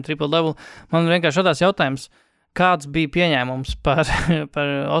rādītājiem triple-double. Man vienkārši šādās jautājums, kāds bija pieņēmums par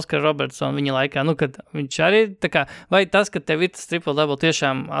Oskaru Robertsonu viņa laikā, kad viņš arī, vai tas, ka tev ir tas triple-double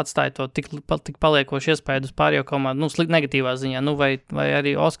tiešām atstāja to tik paliekošu iespēju uz pārējo komandu, slikti negatīvā ziņā, vai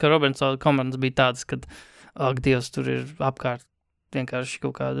arī Oskara Robertsona komandas bija tādas, kad, Dievs, tur ir apkārt vienkārši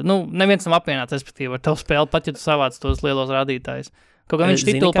kaut kāda, neviens nav apvienāts, respektīvi, ar tavu spēli, pat ja tu savāc tos lielos rādītājus. Kaut kā viņš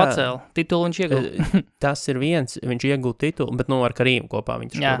titulu pacēla, titulu viņš iegūta. Tas ir viens, viņš iegūta titulu, bet ar Karīmu kopā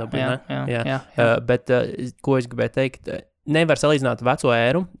viņš to dabūja. Jā. Bet, ko es gribēju teikt, nevar salīdzināt veco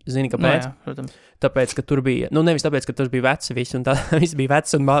ēru, zini, kāpēc? Jā, protams. Tāpēc, ka tur bija, nevis tāpēc, ka tur bija veci visi, un viss bija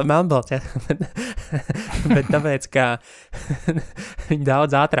vecs un melnbalts, bet tāpēc, ka viņi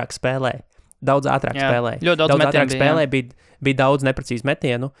daudz ātrāk spēlēja. Ļoti daudz ātrāk spēlēja, bija daudz neprecīzu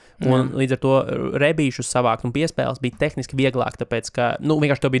metienu, un līdz ar to rebīšus savākt un piespēles bija tehniski vieglāk, tāpēc, ka,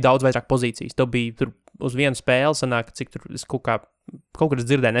 vienkārši tev bija daudz vairāk pozīcijas. Tev bija tur uz vienu spēli sanāk, cik tur, kaut kur es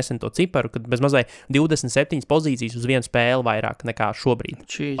dzirdēju nesen to ciparu, kad bez mazai 27 pozīcijas uz vienu spēli vairāk nekā šobrīd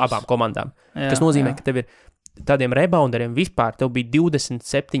abām komandām. Kas nozīmē, ka tev ir tādiem rebounderiem vispār tev bija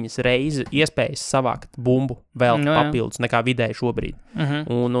 27 reizes iespējas savākt bumbu vēl papildus nekā vidēji šobrīd.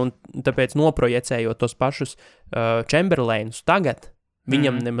 Un tāpēc noprojecējot tos pašus Chamberlainus tagad,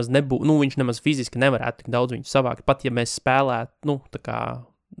 viņam nemaz nebūtu, viņš nemaz fiziski nevarētu tik daudz viņu savākt, pat ja mēs spēlētu,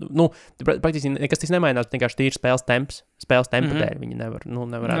 praktiski nekas tas nemainās, vienkārši tīri spēles tempa dēļ, viņi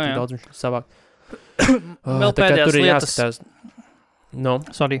nevarētu tik daudz viņu savākt. Vēl pēdējās lietas.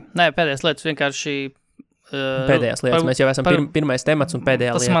 Sorry. Nē, pēdējās lietas vienkārši pēdējās lietas. Mēs jau esam pirmais temats un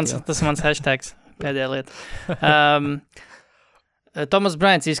pēdējā lieta. Tas mans hashtags, pēdējā lieta. Thomas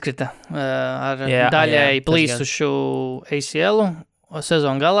Bryants izkrita ar daļai plīsušu ACL-u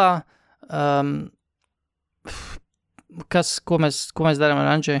sezonu galā. Ko mēs darām ar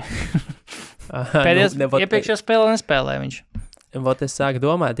Andžeju? Iepriekšējā spēlē nespēlēja viņš. Es sāku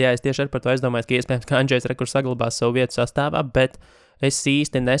domāt, es tieši par to aizdomāju, ka iespējams, ka Andžejs saglabās savu vietu sastāvā, bet es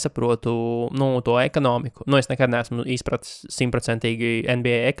īsti nesaprotu to ekonomiku. Es nekad neesmu izpratis 100%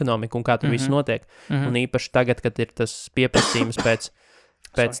 NBA ekonomiku un kā tur viss notiek. Un īpaši tagad, kad ir tas pieprasījums pēc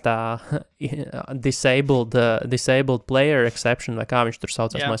tā disabled player exception, vai kā viņš tur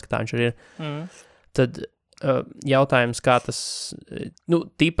saucās, man liekas, ka tā viņš ir. Tad jautājums, kā tas,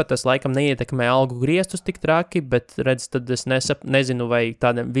 tipa tas laikam neietekmē algu griestus tik traki, bet redz, tad es nezinu, vai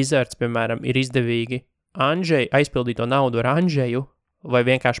tādam Wizards, piemēram, ir izdevīgi aizpildīt to naudu ar Andžeju, vai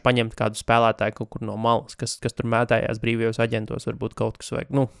vienkārši paņemt kādu spēlētāju kaut kur no malas, kas tur mētājās brīvajos aģentos, varbūt kaut kas vajag.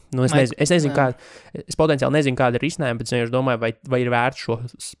 Es nezinu, es potenciāli nezinu, kāda ir risinājuma, bet es vienkārši domāju, vai ir vērts šo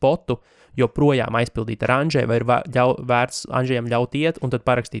spotu joprojām aizpildīt ar Andžeju, vai ir vērts Andžejam ļaut iet, un tad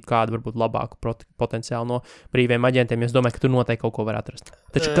parakstīt kādu varbūt labāku potenciālu no brīviem aģentiem. Es domāju, ka tur noteikti kaut ko var atrast.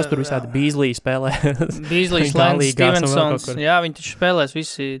 Taču kas tur visādi Beasley spēlē? Beasley, Lance, Stevensons, viņi taču spēlēs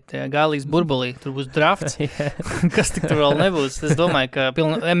visi tie Gālijas burbulī, tur būs drafts. Kas tik tur vēl nebūs? Es domāju, ka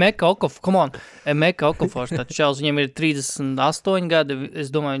Emeka Okofors, tāds čels, viņam ir 38 gadi,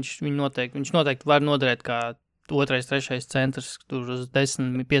 es domāju, viņš noteikti var noderēt kā 2., 3. centrs, tur uz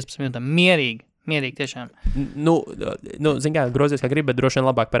 10-15 minūtēm. Mierīgi tiešām. Zin kā, grozies kā grib, bet droši vien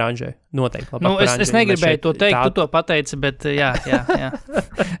labāk par Andžeju. Noteikti labāk par Andžeju. Es negribēju to teikt, tu to pateici, bet jā.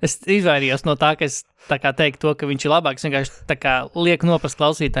 Es izvairījos no tā, ka es tā kā teiktu to, ka viņš ir labāks. Vienkārši tā kā liek noprast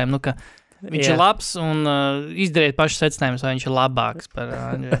klausītājiem, ka viņš ir labs un izdariet pašu secinājumus, vai viņš ir labāks par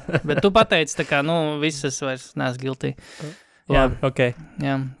Andžeju. Bet tu pateici, tā kā, viss es vairs neesmu guilty. Jā, ok.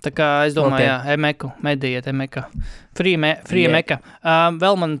 Jā, tā kā es domāju, Emeku, mediet Emeka. Free Emeka.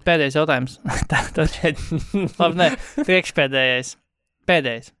 Vēl man pēdējais jautājums. Labi, priekšpēdējais.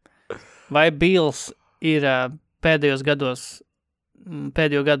 Pēdējais. Vai Bills ir pēdējo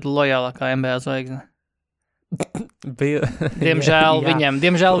gadu lojālākā NBA zvaigzne. Diemžēl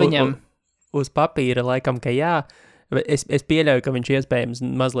viņam. Uz papīra laikam, ka jā. Es pieļauju, ka viņš iespējams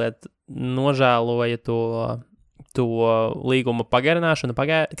mazliet nožēloja to līguma pagarināšanu,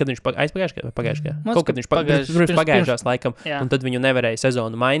 kad viņš pagājušajā. Kaut kad viņš pagājušās laikam, jā. Un tad viņu nevarēja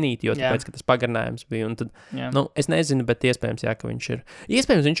sezonu mainīt, jo tāpēc, ka tas pagarinājums bija. Un tad, es nezinu, bet iespējams, jā, ka viņš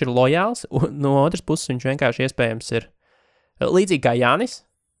ir lojāls, un no otras puses viņš vienkārši iespējams ir līdzīgi kā Jānis.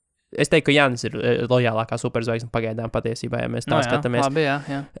 Es teiktu, ka Jānis ir lojālākā superzvaigzne pagaidām patiesībā, ja mēs tā skatāmies. Labi,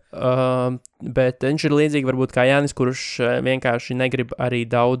 jā. Bet viņš ir līdzīgi varbūt kā Jānis, kurš vienkārši negrib arī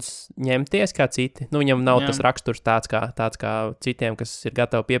daudz ņemties kā citi. Viņam nav tas raksturs tāds kā citiem, kas ir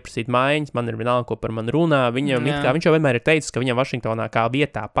gatavi pieprasīt maiņas. Man ir vienalga, ko par mani runā. Viņš jau vienmēr ir teicis, ka viņam Vašingtonā kā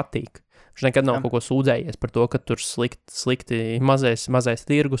vietā patīk. Viņš nekad nav kaut ko sūdzējies par to, ka tur slikti mazais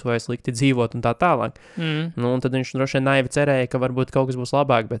tirgus vai slikti dzīvot un tā tālāk. Un tad viņš droši vien naivi cerēja, ka varbūt kaut kas būs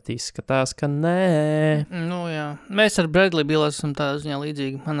labāk, bet izskatās, ka nē. Jā. Mēs ar Bradley Billu esam tā ziņā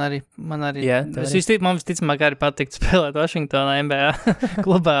līdzīgi. Man arī. Man visticamāk arī patikt spēlēt Vašingtonā NBA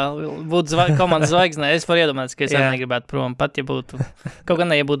klubā. Būt komandas zvaigznē. Es varu iedomāties, ka es arī negribētu prom. Pat ja būtu, kaut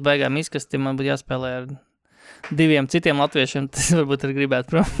gan ja būtu beigām izkasti, man būtu jāspēlē ar 2 citiem latviešiem, tas varbūt arī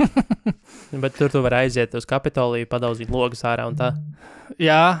gribētu prom. Bet tur tu vari aiziet uz Kapitoliju, padauzīt logus ārā un tā.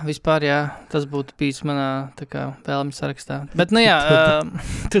 Jā, vispār jā, tas būtu bijis manā tā kā vēlmes sarakstā. Bet,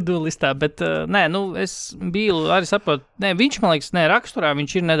 to-do listā, bet, es biju arī saprotu, viņš, man liekas, raksturā,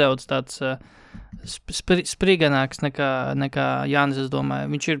 viņš ir nedaudz tāds sprīganāks nekā Jānis, es domāju.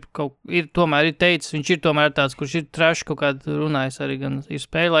 Viņš tomēr ir teicis, viņš ir tomēr tāds, kurš ir traši kaut kādu runājis arī gan ir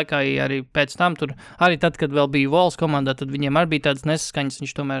spēļu laikā, arī pēc tam tur, arī tad, kad vēl bija Vols komandā, tad viņiem arī bija tādas nesaskaņas,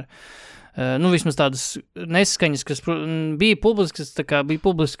 viņš tomēr, vismaz tādas nesaskaņas, kas bija publiskas, tā kā bija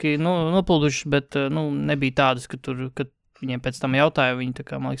publiski nopuldušas, bet, nebija tādas, ka tur, kad viņiem pēc tam jautāja, viņi tā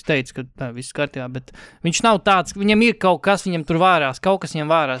kā, man liekas, teica, ka viss kārtībā, bet viņš nav tāds, viņam ir kaut kas, viņam tur vārās, kaut kas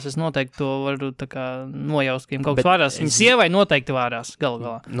viņam vārās, es noteikti to varu tā kā nojaust, ka viņam kaut kas vārās, viņa sievai noteikti vārās,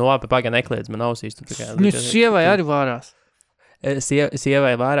 galā. Pagaid nekliedz man ausīs. Sievai arī vārās.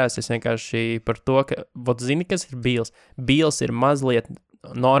 Sievai vārās, es vienkārši par to, ka, zini, kas ir Bīls? Bīls ir mazliet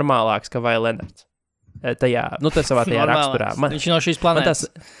normālāks, ka vai Lenards. Tas savā tajā raksturā. Viņš ir no šīs planētas.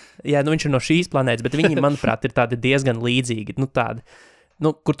 Viņš ir no šīs planētas, bet viņi, manuprāt, ir tādi diezgan līdzīgi.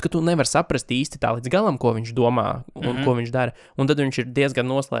 Kur tu nevar saprast īsti tā līdz galam, ko viņš domā un ko viņš dara. Un tad viņš ir diezgan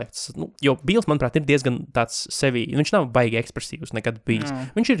noslēgts. Jo Bīls, manuprāt, ir diezgan tāds sevi. Viņš nav baigi ekspresīvs nekad bijis.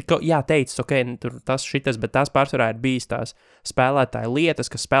 Viņš ir, teicis, tur tas šitas, bet tās pārsvarā ir bijis tās spēlētāja lietas,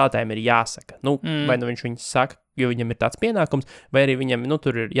 kas spēlētājiem ir jāsaka. Vai viņš viņus saka, jo viņam ir tāds pienākums, vai arī viņam,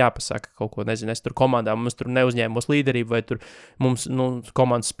 tur ir jāpasaka kaut ko, nezinu, es tur komandā, mums tur neuzņēmos līderību, vai tur mums,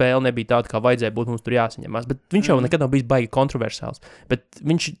 komandas spēle nebija tāda, kā vajadzēja būt, mums tur jāsaņemās, bet viņš jau nekad nav bijis baigi kontroversāls, bet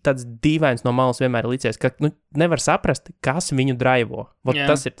viņš tāds dīvains no malas vienmēr ir licies, ka, nevar saprast, kas viņu draivo,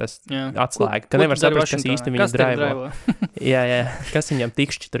 tas ir tas atslēga, ka nevar saprast, kas īsti viņu draivo. jā, kas viņam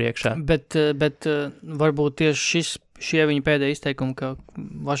tikšķi tur iekšā. Bet varbūt tieši šie viņa pēdējie izteikumi, ka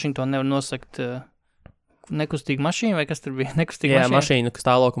Vašingtona nevar nosakt nekustīga mašīna, vai kas tur bija? Nekustīga mašīna, kas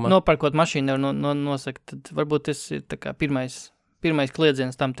stāvlokumā. Nopērkot mašīnu nevar nosakt, tad varbūt tas ir tā kā pirmais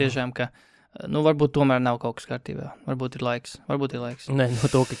kliedziens tam tiešām, ka, varbūt tomēr nav kaut kas kārtībā. Varbūt ir laiks. Nē,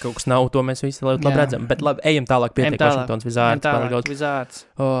 to, ka kaut kas nav, to mēs visi labi redzam. Bet labi, ejam tālāk pietiek Vašingtons Wizards.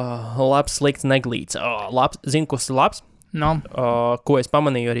 Labs, slikts, neglīts. Zinu, kas ir labs? No. Ko es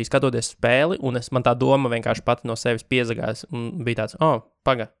pamanīju arī skatoties spēli, un man tā doma vienkārši pati no sevis piezagās, un bija tāds,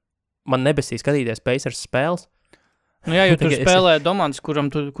 man nebesīja skatīties Pacers spēles. Jā, jo tur spēlē Domants,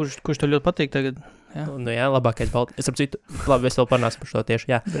 kurš tev ļoti patīk tagad. Jā. Labākais balti. Es apcītu, labi, es vēl parunāsim par šo tieši,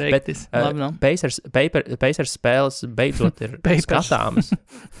 jā. Breaktis, labi, Pacers spēles beidzot ir skatāmas.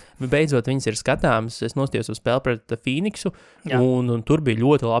 Beidzot viņas ir skatāmas. Es nostījos uz spēli pret Phoenixu, un tur bija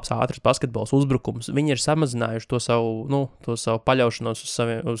ļoti labs ātrs basketbols uzbrukums. Viņi ir samazinājuši to savu paļaušanos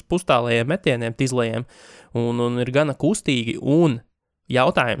uz pustālajiem metieniem, tizlajiem, un ir gana kustīgi, un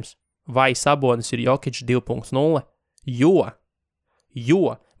jautājums, vai Sabonis ir Jokic 2.0, jo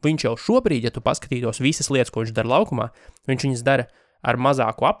viņš jau šobrīd, ja tu paskatītos visas lietas, ko viņš dara laukumā, viņš viņas dara ar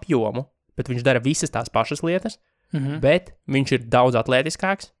mazāku apjomu, bet viņš dara visas tās pašas lietas, bet viņš ir daudz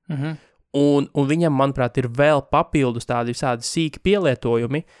atlētiskāks, un viņam, manuprāt, ir vēl papildus tādi visādi sīki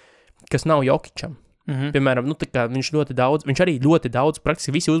pielietojumi, kas nav Jokicam. Piemēram, viņš arī ļoti daudz,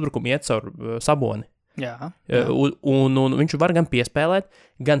 praktiski visi uzbrukumi iet caur Saboni. Jā. Un viņš var gan piespēlēt,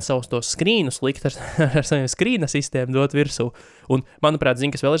 gan savus tos skrīnus likt ar saviem skrīna sistēmu dot virsū. Un, manuprāt,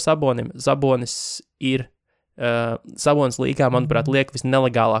 kas vēl ir Sabonim? Sabonis ir Sabonis līgā, manuprāt, liek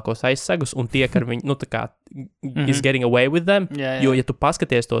visnelegālākos aizsegus un tiek ar viņu, tā kā is getting away with them, jo, ja tu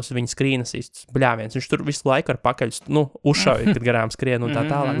paskaties tos viņa screen assistus, bļāviens, viņš tur visu laiku ar pakaļus, uzšauj, kad garām skrien un tā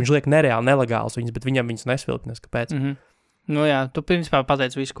tālāk. Viņš liek nereāli nelegāls viņas, bet viņam viņas nesvilknes, kāpēc? Nu jā, tu principā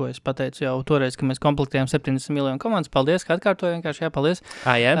pateici visu, ko es pateicu jau toreiz, ka mēs komplektējam 70 miljonu komandas. Paldies, ka atkārtoju vienkārši, paldies.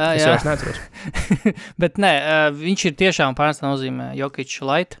 Es jau neatceros. Bet nē, viņš ir tiešām pārnestā nozīmē Jokic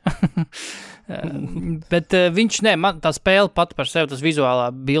light. Bet viņš, tā spēle pat par sevi, tas vizuālā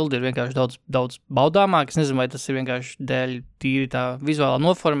bildi ir vienkārši daudz baudāmāk. Es nezinu, vai tas ir vienkārši dēļ tīri tā vizuālā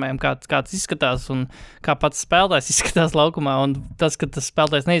noformējuma, kā tas izskatās un kā pats spēlētājs izskatās laukumā. Un tas, ka tas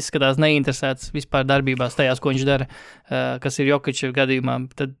spēlētājs neizskatās neinteresēts vispār darbībās tajās, ko viņš dara, kas ir Jokiča gadījumā.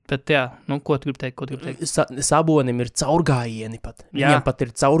 Bet jā, ko tu gribi teikt? Sabonim ir caurgājieni pat. Viņam pat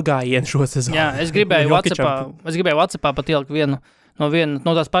ir caurgājieni šo sezonu. Jā, es gribēju WhatsAppā pat ielikt vienu. No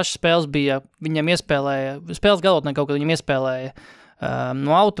tās pašas spēles bija, viņam iespēlēja, spēles galotnē kaut kad viņam iespēlēja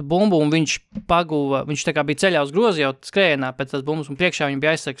no auta bumbu, un viņš tā kā bija ceļā uz grozi jau skrējienā pēc tās bumbas, un priekšā viņam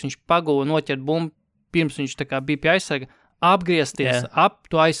bija aizsargs, viņš paguva noķert bumbu, pirms viņš tā kā bija pie aizsarga, apgriezties ap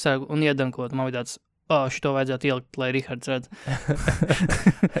to aizsargu un iedankot. Man bija tāds, šito vajadzētu ielikt, lai Rihards redz.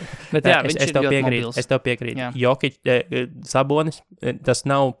 Bet jā, viņš ir ļoti mobils. Es tev piekrītu. Jokic, Sabonis, tas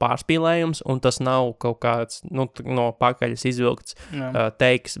nav pārspīlējums, un tas nav kaut kāds, no pakaļas izvilkts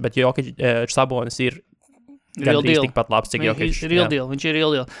teiks, bet Jokic, Sabonis ir gandrīz tikpat labs, cik Jokic. Viņš ir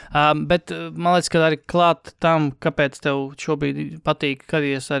real deal. Bet man liekas, ka arī klāt tam, kāpēc tev šobrīd patīk, kad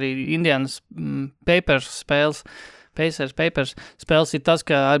ies arī Indianas Pacers spēles ir tas,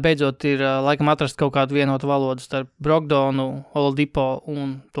 ka beidzot ir laikam atrast kaut kādu vienotu valodu starp Brogdonu, Oladipo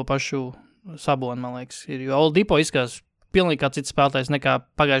un to pašu Saboni, man liekas. Jo Oladipo izskatās pilnīgi kā cits spēlētājs nekā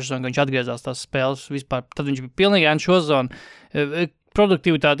pagājušajā sezonā, kad viņš atgriezās tās spēles vispār. Tad viņš bija pilnīgi šo zonu.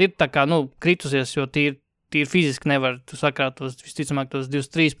 Produktivitāte ir tā kā, kritusies, jo tīri fiziski nevar sakrāt tos, visticamāk, tos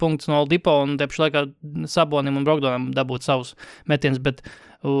 23 punktus no Oladipo un tepši laikā Sabonim un Brogdonam dabūt savus metienus, bet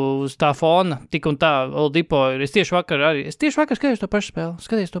uz tā fona, tik un tā, Oladipo ir, es tieši vakar skatījos to pašu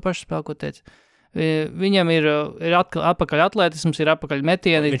spēli, ko teici. Viņam ir atpakaļ atletisms, ir atpakaļ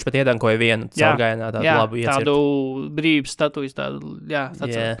metieni. Viņš pat iedankoja vienu caurgājienā tādu labu iecirtu. Tādu brīvs statujas,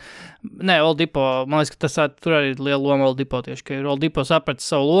 Nē, Oladipo, man liekas, ka tur arī ir liela loma Oladipo tieši, ka Oladipo saprata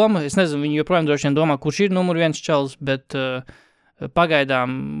savu lomu. Es nezinu, viņi joprojām droši vien domā, kurš ir numur 1 čalis, bet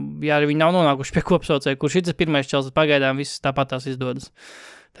pagaidām, ja arī viņi nav nonākuši pie kopsaucēja, kurš ir tas pirmais čalis, pagaidām viss tāpat tās izdodas.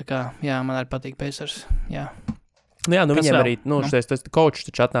 Tā kā, man arī patīk Pacers, viņiem arī, šis coach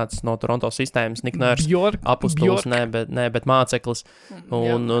taču atnācis no Toronto sistēmas, Nick Nurse, apustulis, bet māceklis,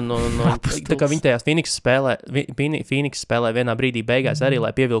 un tā kā viņi tajās Phoenix spēlē vienā brīdī beigās arī,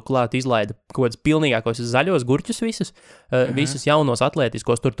 lai pievilku klāt, izlaida kaut kāds pilnīgākos zaļos gurķus visus jaunos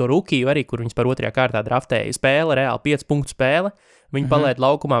atlētiskos, tur to rukiju arī, kur viņus par 2. kārtā draftēja, spēle, reāli 5 punktu spēle. Viņi palaid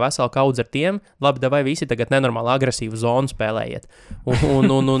laukumā veselu kaudzi ar tiem, labi, davai visi tagad nenormāli agresīvu zonu spēlējiet.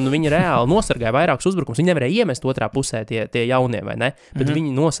 Un viņi reāli nosargāja vairākus uzbrukums. Viņi nevarēja iemest otrā pusē tie jaunie, vai ne? Bet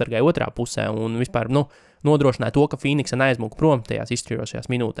viņi nosargāja otrā pusē un vispār, nodrošināja to, ka Phoenixa neaizmūka prom tajās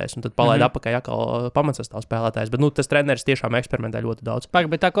izšķirošajās minūtēs, un tad palaid apakaļ atkal pamatsastāv spēlētājs. Bet, tas treneris tiešām eksperimentē ļoti daudz.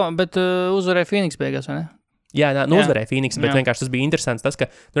 Bet uzvarēja Phoenix beigās, vai ne? Jā, uzvarēja Phoenix, bet vienkārši tas bija interesants, tas, ka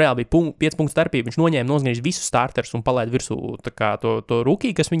reāli bija 5 punktu starpība, viņš noņēma nozganījis visus starters un palaid virsū to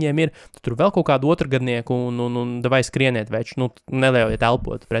rukiju, kas viņiem ir, tur vēl kaut kādu otrgadnieku un davai skrieniet veči, neļaujiet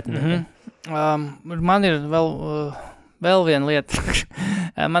elpot pretiniekiem. Man ir vēl viena lieta.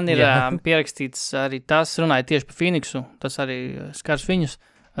 Man ir pierakstīts arī tas, runāja tieši par Phoenixu, tas arī skars viņus,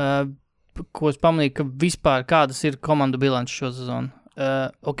 ko es pamanīju, ka vispār kādas ir komandu bilances šo sezonu.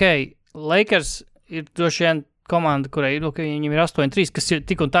 Lakers ir droši vien komanda, kurai viņam ir 8-3, kas ir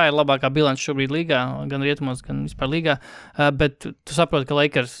tik un tā ir labākā bilance šobrīd līgā, gan rietumos, gan vispār līgā, bet tu saproti, ka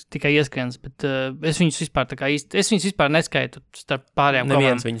Lakers tikai ieskriens, bet es viņus vispār neskaitu starp pārējām komandām.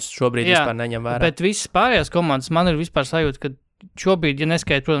 Neviens viņus šobrīd vispār neņem vērā. Bet visas pārējās komandas man ir vispār sajūta, ka šobrīd, ja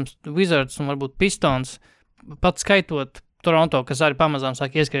neskait, protams, Wizards un varbūt Pistons, pat skaitot Toronto, kas arī pamazām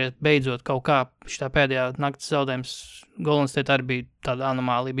sāk ieskriet beidzot kaut kā, šitā pēdējā naktas zaudējums Golden State arī bija tāda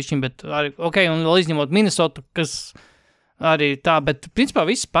anomālija bišķiņ, bet arī, un vēl izņemot Minnesota, kas arī tā, bet principā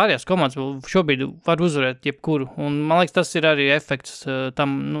visas pārējās komandas šobrīd var uzvarēt jebkuru, un man liekas, tas ir arī efekts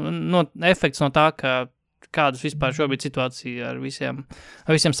efekts no tā, ka kādas vispār šobrīd situācija ar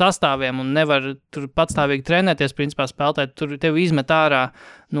visiem sastāviem un nevar tur patstāvīgi trenēties, principā spēlēt, tur tevi izmet ārā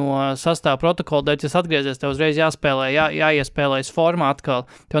no sastāva protokola, dēļ, ja atgriezies, tev uzreiz jāspēlē, jāiespēlējas formā atkal,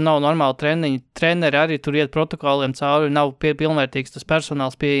 tev nav normāli treniņi, treneri arī tur iet protokoliem cauri, nav pilnvērtīgs tas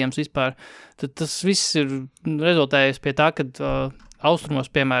personāls pieejams vispār, tad tas viss ir rezultējis pie tā, kad austrumos,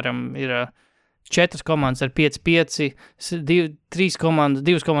 piemēram, ir 4 komandas ar 5-5, 3 komandas,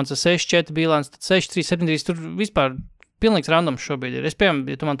 2 komandas ar 6-4 bilants, tad 6-3, 7-3, tur vispār pilnīgs randoms šobrīd ir. Es, piemēram,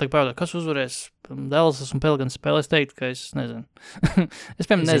 ja tu man tagad pajautā, kas uzvarēs Dallasas un Pelicans spēlē, es teiktu, ka es nezinu. Es,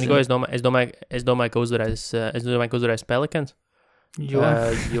 piemēram, nezinu. Es domāju, ka uzvarēs Pelicans. Jo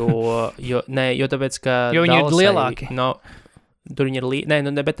tāpēc, ka jo viņi ir lielāki. Tur viņi ir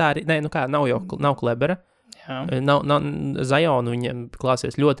bet tā arī, nav Klebera. Jā. Nav Zionu, viņam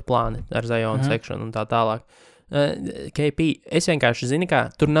klāsies ļoti plāni ar Zionu sekšanu un tā tālāk. KP, es vienkārši zinu, ka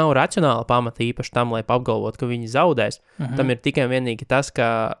tur nav racionāla pamata īpaši tam, lai apgalvot, ka viņi zaudēs. Tam ir tikai vienīgi tas, ka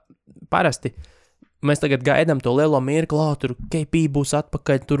parasti mēs tagad gaidām to lielo mirkli, tur KP būs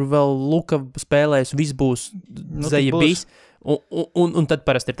atpakaļ, tur vēl Luka spēlēs, viss būs zajabīs. Un tad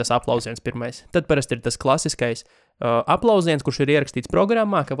parasti ir tas aplausiens pirmais. Tad parasti ir tas klasiskais aplausiens, kurš ir ierakstīts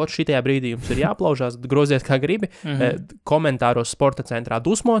programmā, ka šitajā brīdī jums ir jāaplaužās, groziet kā gribi. Komentāros sporta centrā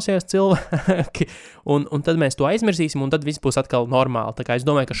dusmosies cilvēki, un tad mēs to aizmirsīsim, un tad viss būs atkal normāli. Tā kā es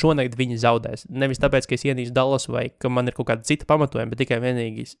domāju, ka šonakt viņi zaudēs. Nevis tāpēc, ka es ienīstu Dallasu vai ka man ir kaut kāda cita pamatojuma, bet tikai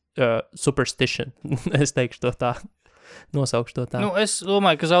vienīgi superstition. Es teikšu to tā. Nosaukšu to tā. Es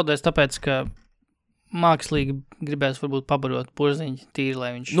domāju, ka zaudēs tāpēc, ka mākslīgi gribēs varbūt pabarot porziņu tīri,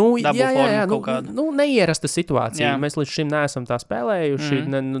 lai viņš dabū formu kaut kādu. Neierasta situācija. Jā. Mēs līdz šim neesam tā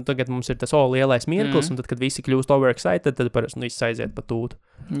spēlējuši. Tagad mums ir tas lielais mirklis, un tad, kad visi kļūst overexcited, tad parasti viss aiziet pa tūtu.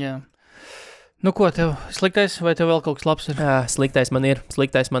 Jā. Ko tev sliktais, vai tev vēl kaut kas labs ir? Sliktais man ir.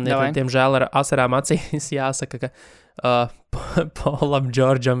 Tiemžēl ar asarām acīs jāsaka, ka Paulam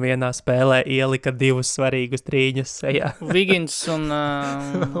Džordžam vienā spēlē ielika 2 svarīgus trīņus sejā. Vigins un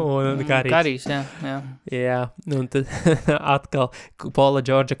Karijs, jā. Jā, un tad atkal Paula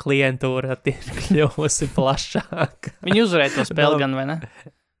Džordža klientūra ir kļuvusi plašāka. Viņi uzvarēja to spēli gan, vai ne?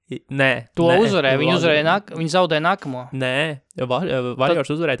 Nē. Uzvarēja, viņi zaudēja nākamo. Nē, Warriors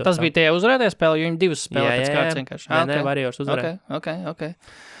uzvarēja to. Tas bija tie uzvarētajā spēlē, jo viņi 2 spēlē pēc kārtas vienkārši. Nē, Warriors uzvarēja. Ok.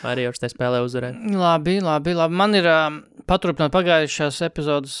 Warriors te spēlē uzvarēja. Labi. Man ir paturpināt pagājušās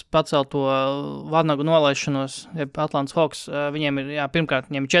epizodes pacelto Vanagu nolaišanos, Atlantas Hawks. Viņiem ir,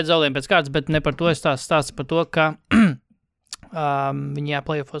 pirmkārt, viņiem ir 4 zaudējumi pēc kārtas, bet ne par to es stāstu par to, ka viņi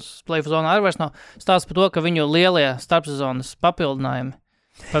play-off zonā arī vairs nav. Stāstu par to, ka viņu lielie starpsezonas papildinājumi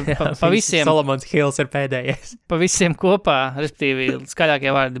pa visiem. Solomons Hills ir pēdējais. Pa visiem kopā, respektīvi, skaļākie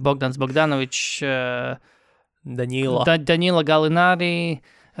vārdi Bogdans Bogdanovičs, Danila Gallinari,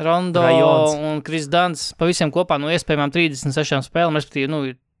 Rondo Rajons un Kris Dans. Pa visiem kopā no iespējamām 36 spēlēm,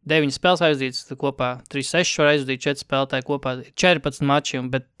 respektīvi, ir 9 spēles aizdītas, kopā 3-6 var aizdīt 4 spēlētāji kopā 14 mači,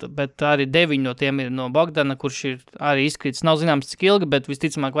 bet arī 9 no tiem ir no Bogdana, kurš ir arī izkrītis. Nav zināms, cik ilgi, bet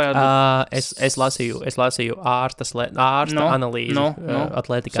visticamāk varētu būt. Es lasīju ārsta analīzi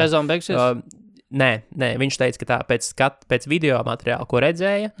atletikā. Sezona beigsies? Nē, viņš teica, ka tā pēc video materiāla, ko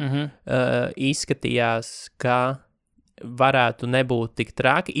redzēja, izskatījās, ka varētu nebūt tik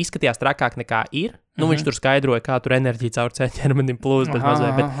traki. Izskatījās trakāk nekā ir. Viņš tur skaidroja, kā tur enerģija caur ķermenim plūst, bet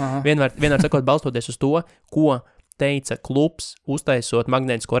vienmēr sakot, balstoties uz to, ko teica klubs, uztaisot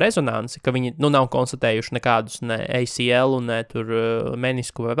magnētisko rezonansi, ka viņi nav konstatējuši nekādus ne ACL un ne tur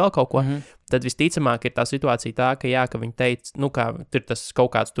menisku vai vēl kaut ko, tad visticamāk ir tā situācija tā, ka viņi teica, ka ir tas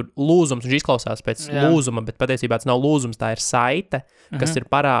kaut kāds tur lūzums, viņš izklausās pēc lūzuma, bet patiesībā tas nav lūzums, tā ir saite, kas ir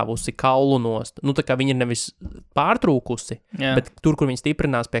parāvusi kaulu nost. Tā kā viņi ir nevis pārtrūkusi, bet tur, kur viņi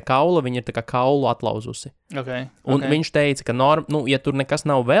stiprinās pie kaula, viņi ir tā kā kaulu atlauzusi. Un viņš teica, ka ja tur nekas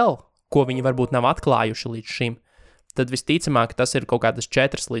nav vēl, ko viņi varbūt nav atklājuši līdz šim, tad visticamāk tas ir kaut kādas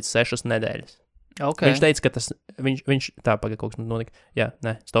 4 līdz 6 nedēļas. Viņš teica, ka tas, viņš tā pagaid kaut kas notika.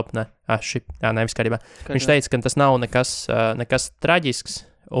 Viss kārībā. Viņš teica, ka tas nav nekas traģisks,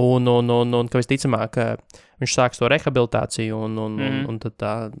 un ka visticamāk viņš sāks to rehabilitāciju, un tad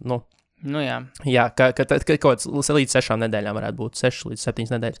tā, Jā, ka kaut kāds līdz 6 nedēļām varētu būt, 6 līdz 7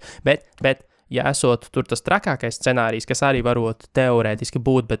 nedēļas. Bet ja esot tur tas trakākais scenārijs, kas arī varot teorētiski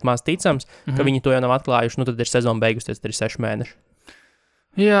būt, bet maz ticams, ka viņi to jau nav atklājuši, tad ir sezona beigusies, tad ir 6 mēneši.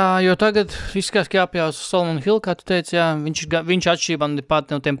 Jā, jo tagad izskatās, ka jāpjās uz Solomon Hill, kā tu teici, viņš atšķirībā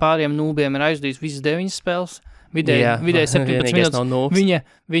no tiem pāriem nūbiem ir aizdījis visas 9 spēles. Vidēji 17 minūtes.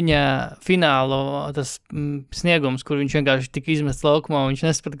 Viņa finālu tas sniegums, kur viņš vienkārši tika izmests laukumā, viņš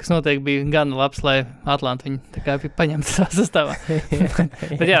nesaprata, kas noteikti bija gan labs, lai Atlanta viņu tā kā paņemtu savā sastāvā.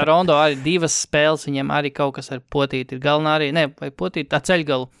 Bet Rondo arī 2 spēles, viņiem arī kaut kas ar potīti ir Gallinari, tā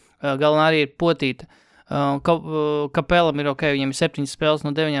ceļgalu, Gallinari ir potīta. Kapelam ir viņiem ir 7 spēles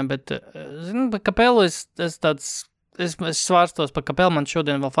no 9, bet Kapelu es svārstos par Kapelu, man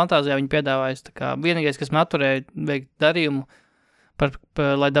šodien vēl fantāzijā viņi piedāvājas, tā kā vienīgais, kas man atturēja veikt darījumu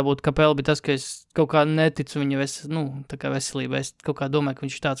lai dabūtu Kapelu, bija tas, ka es kaut kā neticu viņa veselībai. Es kaut kā domāju, ka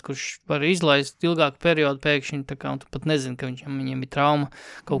viņš ir tāds, kurš var izlaist ilgāku periodu pēkšņi, tā kā, un tu pat nezini, ka viņam ir trauma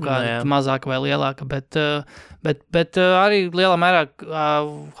kaut kā mazāka vai lielāka, bet arī lielā mērā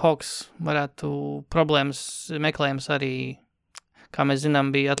Hawks varētu problēmas meklējums arī, kā mēs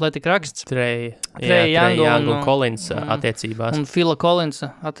zinām, bija atletika raksts. Trey Young un Collins attiecībās. Un Phila Collinsa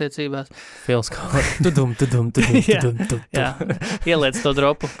attiecībās. Phils Collins. Tudum. Jā, ieliec to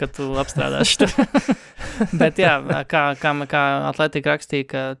dropu, kad tu apstrādāsi. Bet jā, kā atletika rakstīja,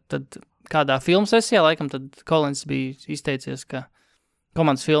 ka tad kādā filmu sesijā, laikam, tad Collins bija izteicies, ka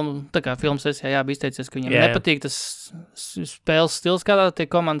komandas filmu, tā kā filmu sesijā, bija izteicies, ka viņam nepatīk tas spēles stils, kādā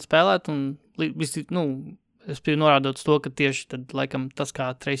tiek komanda spēlēt, un es biju norādot to, ka tieši tad, laikam, tas, kā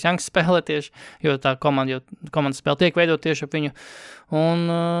Trejs Jangs spēlē tieši, jo tā komandas spēle tiek veidot tieši ap viņu. Un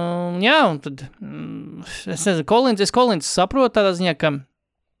tad, es nezinu, Collins saprotu tādā ziņā, ka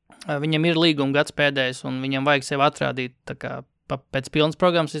viņam ir līguma gads pēdējais, un viņam vajag sevi atrādīt, tā kā pēc pilnas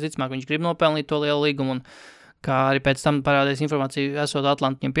programmas, visticamāk, viņš grib nopelnīt to lielu līgumu, un kā arī pēc tam parādījās informācija, esot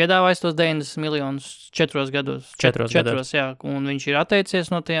Atlanta, viņam piedāvājis tos 90 miljonus 4 gados. 4 gados, jā, un viņš ir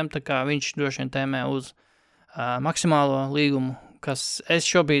atteicies no tiem, tā kā viņš droši vien tēmē uz maksimālo līgumu, kas es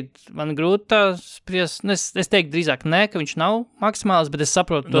šobrīd, man grūti tā spriest, es teiktu drīzāk ka viņš nav maksimāls, bet es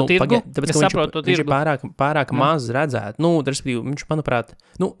saprotu to tirgu. Viņš ir pārāk maz redzēt. Respektīvi, viņš, manuprāt,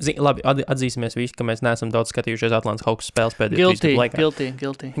 labi, atzīsimies visi, ka mēs neesam daudz skatījušies Atlantas Hawks spēles pēdējos 3 laikā.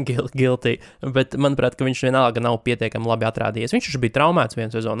 Guilty. Bet, manuprāt, ka viņš vienalga nav pietiekami labi atrādījies. Viņš bija traumēts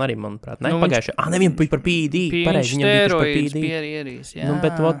vienu sezonu arī, manuprāt, pagājušajā. Nevien bija par PED. Pareizi, viņam bija par PED.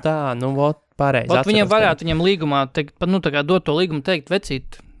 Bet vot tā, pareizi. Viņam līgumā teikt, tā kā dot to līgumu teikt,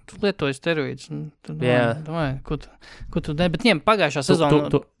 vecīt, tu lietoji steroīdus. Ko tu bet viņiem pagājušā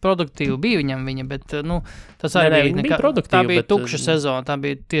sezona produktīva bija viņa, bet, tas arī bija produktīva. Tā bija tukša sezona, tā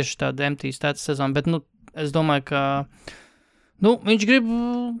bija tieši tāda empty stats sezona, bet, es domāju, ka, viņš grib,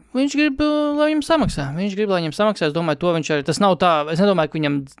 lai viņam samaksā. Es domāju, to viņš arī, tas nav tā, es nedomāju, ka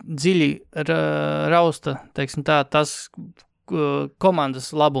viņam dziļi rausta, teiksim tā, tas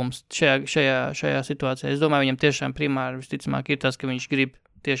komandas labums šajā situācijā. Es domāju, viņam tiešām primāri visticamāk ir tas, ka viņš grib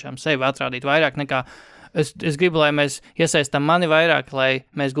tiešām sevi atrādīt vairāk nekā es gribu, lai mēs iesaistam mani vairāk, lai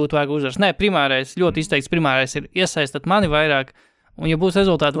mēs gūtu vairāk uzvaras. Nē, primārais, ļoti izteikts primārais ir iesaistat mani vairāk, un ja būs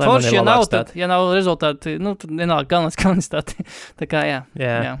rezultāti forši, ja nav rezultāti, tad vienalga galvenais kandidatāti. Tā kā jā.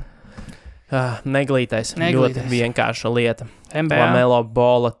 Neglītais. Ļoti vienkārša lieta. Lamelo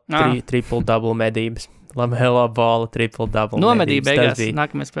Bola triple-double medības. Lamelo Bola triple-double. Nomedīja beigās,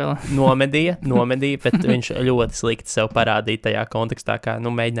 nākamajā spēlē. Nomedīja, bet viņš ļoti slikti sev parādīja tajā kontekstā, kā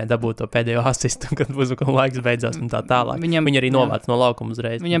mēģināja dabūt to pēdējo asistu, kad uzvakar laiks beidzās un tā tālāk. Viņi arī novāc no laukuma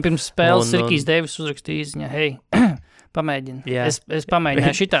uzreiz. Viņam pirms spēles Rikijs Deivis uzrakstīja izziņā, hei, pamēģini. Es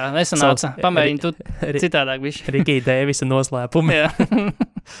pamēģināju šitā, nesanāca. Pamēģini tu citādāk bišķi. Rikija Deivisa noslēpumi.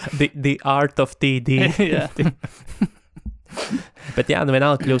 The art of TD. Bet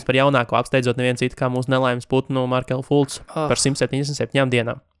vienalga kļūst par jaunāko, apsteidzot nevienu citu kā mūsu nelaimes putnu Markelu Fultzu par 177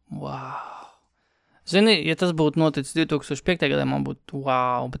 dienām. Wow! Zini, ja tas būtu noticis 2005. Gadā, man būtu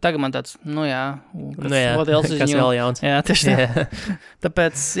wow, bet tagad man tāds, kas vēl jauns. Jā, tieši tā.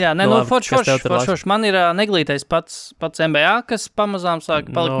 Tāpēc, forši. Man ir neglītais pats NBA, kas pamazām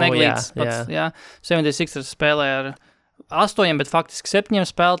sāk palikt neglīts. 76ers spēlē ar 8, bet faktiski 7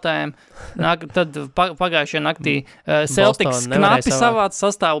 spēlētājiem. Tad pagājušajā naktī Celtics knapi savāca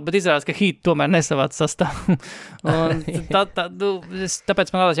sastāvu, bet izrādās, ka Heat tomēr nesavāca sastāvu. Tāpēc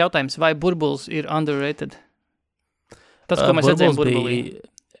man rādās jautājums, vai burbulis ir underrated? Tas, ko mēs redzējām burbulī.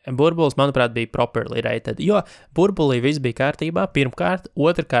 Burbulis, manuprāt, bija properly rated, jo burbulī viss bija kārtībā, pirmkārt,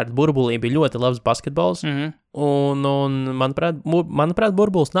 otrkārt, burbulī bija ļoti labs basketbols, un manuprāt,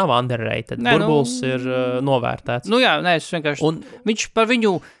 burbulis nav underrated, burbulis ir novērtēts. Es vienkārši, viņš par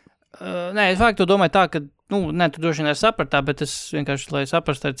viņu, es vajag to domāju tā, ka, tu droši vien sapratā, bet es vienkārši, lai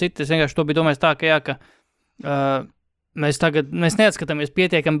saprastu ar citu, es vienkārši to biju domājis tā, ka mēs neatskatāmies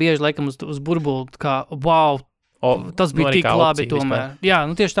pietiekam bieži, laikam, uz burbuli, kā, wow, tas bija tik labi tomēr. Jā,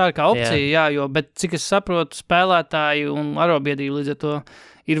 tieši tā ir kā opcija, bet cik es saprotu, spēlētāji un arobiedrība līdz ar to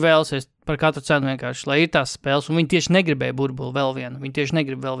ir vēlsies par katru cenu vienkārši, lai ir tās spēles, un viņi tieši negribēja burbuli vēl vienu.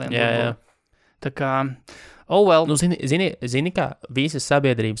 Burbuli. Tā kā, Zini, kā visas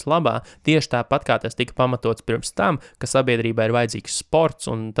sabiedrības labā, tieši tāpat kā tas tika pamatots pirms tam, ka sabiedrībai ir vajadzīgs sports,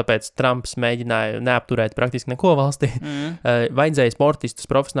 un tāpēc Trumps mēģināja neapturēt praktiski neko valstī, vajadzēja sportistus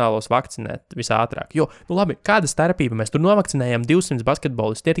profesionālos vakcinēt visātrāk. Jo, kāda starpība, mēs tur novakcinējām 200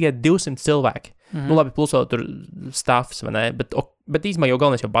 basketbolistus, tie tikai 200 cilvēki. Labi, plus vēl tur staffs, vai ne, bet Bet īstenībā jau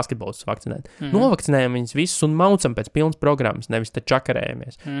galvenais jau basketbols vakcinēt. Novakcinējam viņus visus un maucam pēc pilnas programmas, nevis te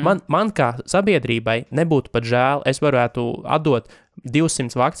čakarējamies. Man kā sabiedrībai nebūtu pat žēl, es varētu atdot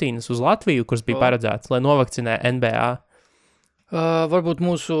 200 vakcīnas uz Latviju, kuras bija paredzētas, lai novakcinē NBA. Varbūt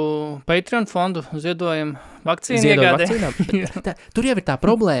mūsu Patreon fondu ziedojam vakcīnu iegādē. Tur jau ir tā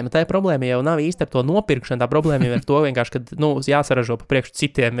problēma. Tā problēma jau nav īsti ar to nopirkšanu. Tā problēma jau ir to vienkārši, ka jāsaražo pa priekšu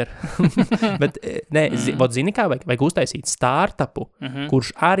citiem. Bet, zini kā, vajag uztaisīt startupu,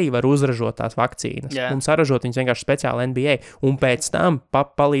 kurš arī var uzražot tās vakcīnas. Un saražot viņus vienkārši speciāli NBA. Un pēc tam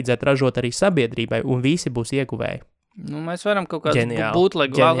palīdzēt ražot arī sabiedrībai. Un visi būs ieguvēji. Mēs varam kaut kādu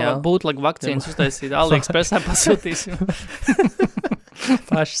būtlegu vakcīnas uztaisīt. AliExpressā pasūtīsim.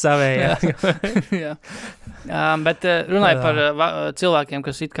 Paši savējā. Jā. Bet runāju par cilvēkiem,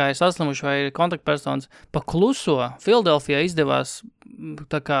 kas it kā ir saslimuši vai ir kontaktpersonas. Pa kluso Filadelfijā izdevās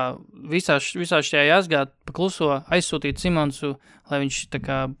tā kā visā šajā jāsgā pa kluso aizsūtīt Simonsu, lai viņš tā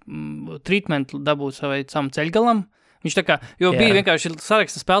kā treatmentu dabūtu savam ceļgalam. Viņš tā kā, jo bija vienkārši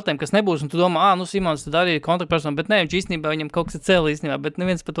saraksta spēlētājiem, kas nebūs, un tu domā, Simons tad arī ir kontaktpersona, bet ne, viņš īstenībā viņam kaut kas ir cēli īstenībā, bet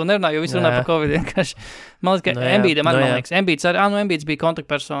neviens par to nerunā, jo visi runā par Covid vienkārši. Man liekas, ka Embiidam arī, man liekas, Embiids bija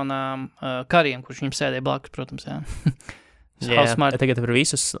kontaktpersona Kariem, kurš viņam sēdēja blakus, protams, jā. Tagad par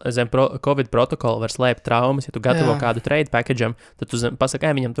visus zem Covid protokolu var slēpt traumas, ja tu gatavo kādu trade package'am, tad tu pasaki,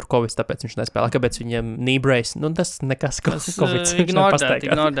 viņam tur Covid, tāpēc viņš nespēlē, kāpēc viņam knee brace, tas nekas Covid.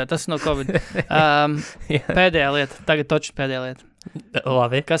 Ignorē, tas no Covid. Pēdējā lieta, tagad toči pēdējā lieta.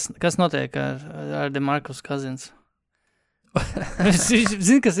 Labi. Kas notiek ar DeMarcus Cousins?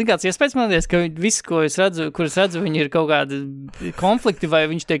 Zini, kas ir kāds iespējas man liekas, ka viss, ko es redzu, viņi ir kaut kādi konflikti vai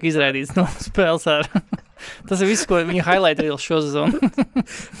viņš tiek izraidīts no spēles ar. Tas ir viss, ko viņa highlight reels šo sezonu.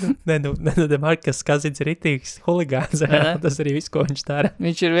 DeMarcus Cousins ir ritīgs huligāns. Tas arī viss, ko viņš dara.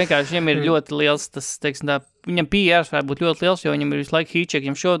 Viņš ir vienkārši, viņam ir ļoti liels, tas, teiksim tā, viņam PRs var būt ļoti liels, jo viņam ir visu laiku heatcheck,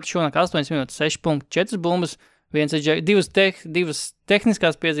 viņam šonāk 8 minūtes, 6.4 bumbas, divas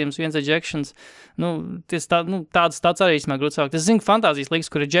tehniskās piezīmes, viens ejections. Tādas tāds arī īstenībā grūti savākt. Es zinu, fantāzijas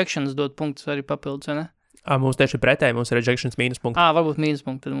līgas, kur ejections dod punktus arī papildus, vai ne? Mums tieši pretēji, mums ir ejections -punkti. Varbūt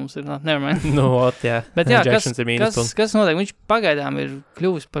 -punkti, tad mums ir, nevermind. Jā. Bet jā, kas notiek? Viņš pagaidām ir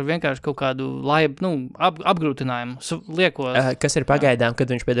kļuvis par vienkārši kaut kādu apgrūtinājumu, lieko. Kas ir pagaidām, kad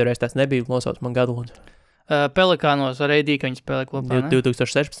viņš pēdējais tās nebija nosauc man gadu lūdzu? Pelikānos ar AD, ka viņi spēlē kopā, ne?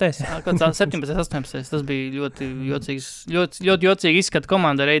 2016. 17, 18. Tas bija ļoti jocīgs, ļoti jocīgi izskata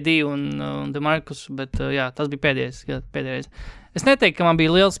komanda ar AD un DeMarcus, bet tas bija pēdējais. Es neteiktu, ka man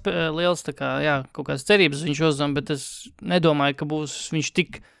bija liels tā kā, kaut kādas cerības viņš uzdevuma, bet es nedomāju, ka būs viņš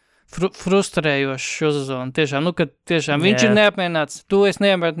tik frustrējošs šo sezonu. Tiešām viņš ir neapmierināts. Tu esi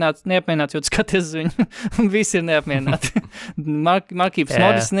neapmierināts, jo tu skaties uz viņu. Visi ir neapmierināti. Markīps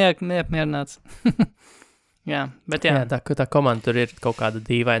Modis neapmierināts. Bet tā komanda tur ir kaut kāda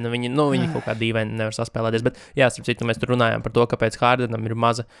dīvaina. Viņi kaut kā dīvaini nevar saspēlēties. Bet starp citu, mēs tur runājām par to, kāpēc Hardenam ir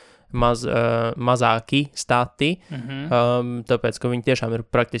mazāki stati, tāpēc, ka viņi tiešām ir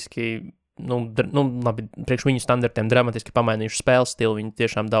praktiski, labi, priekš viņu standartiem dramatiski pamainījuši spēles stilu, viņi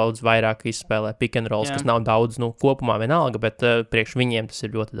tiešām daudz vairāk izspēlē pick and rolls, kas nav daudz, kopumā vienalga, bet priekš viņiem tas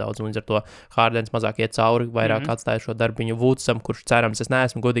ir ļoti daudz, un līdz ar to Hardens mazāk iet cauri, vairāk atstāja šo darbiņu Woodsam, kurš cerams, es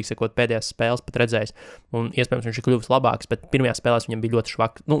neesmu godīgi sakot pēdējās spēles pat redzējis, un iespējams viņš ir kļuvis labāks, bet pirmajās spēlēs viņam bija ļoti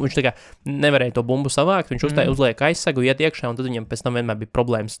švaks, viņš tā kā nevarēja to bumbu savākt, viņš uzliek aizsegu, iet iekšā, un tad viņam pēc tam vienmēr bija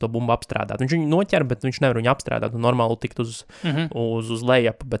problēmas to bumbu apstrādāt. Viņš viņu noķer, bet viņš nevar viņu apstrādāt un normāli tikt uz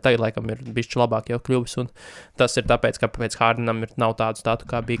lejupu, bet tagad laikam ir bišķi labāk jau kļuvis, un tas ir tāpēc, ka pēc Hardenam nav tādu statu,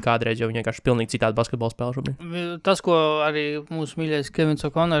 kā bija kādreiz, jo viņi vienkārši pilnīgi citādi basketbola spēle šobrīd. Tas, ko arī mūsu mīļais Kevins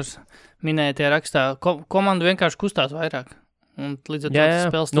O'Connors minēja tajā rakstā, komanda vienkārši kustās vairāk. Un līdz ar to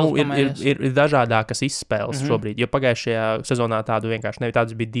spēles stils ir dažādākas izspēles šobrīd, jo pagājušajā sezonā tādu vienkārši nebija,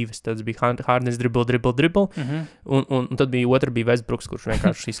 tādas bija divas, tādas bija Hardens dribble, un tad bija otra bija Westbrooks, kurš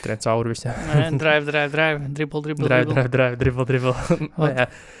vienkārši izskrien cauri visiem. Drive, dribble.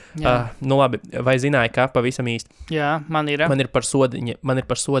 Labi, vai zināji, kā pavisam īsti? Jā, man ir par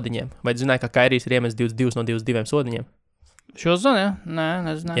sodiņiem. Vai zināji, ka Kairijs ir iemesis 22 no 22 sodiņiem? Šo zonu, jā? Nē,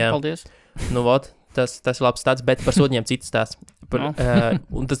 nezināju, paldies. Tas ir labs stāsts, bet par sodiņiem cits stāsts.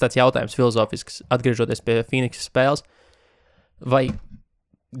 Un tas tāds jautājums filozofisks, atgriežoties pie Phoenixas spēles. Vai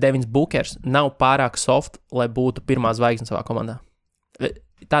Devins Bookers nav pārāk soft, lai būtu pirmā zvaigzne savā komandā?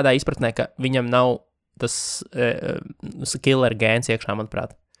 Tādā izpratnē, ka viņam nav tas killer gēns iekšā,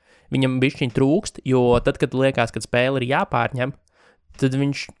 manuprāt. Viņam bišķiņ trūkst, jo tad, kad liekas, kad spēle ir jāpārņem, tad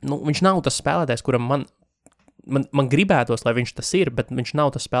viņš nav tas spēlētājs, kuram man man gribētos, lai viņš tas ir, bet viņš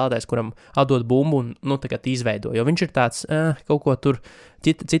nav tas spēlētājs, kuram atdod bumbu un, tagad izveido, jo viņš ir tāds, kaut ko tur,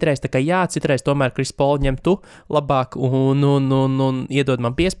 citreiz tā kā citreiz tomēr Chris Paul ņem tu labāk un iedod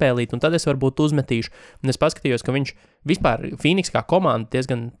man piespēlīt, un tad es varbūt uzmetīšu. Un es paskatījos, ka viņš vispār Phoenix kā komanda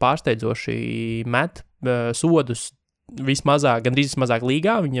diezgan pārsteidzoši met sodus gandrīz vismazāk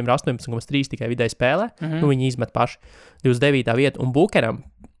līgā, viņiem ir 18,3 tikai vidēji spēlē, viņi izmet paši 29. vietu, un Bookeram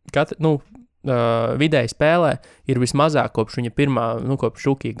vidēji spēlē ir vismazāk kopš viņa pirmā, kopš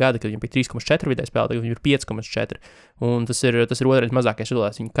rookie gada, kad viņam bija 3,4 vidēji spēlē, tagad viņam ir 5,4, un tas ir otrreiz mazākais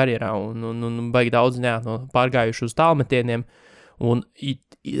rezultāts viņa karjerā, un baigi daudz pārgājuši uz tālmetieniem, un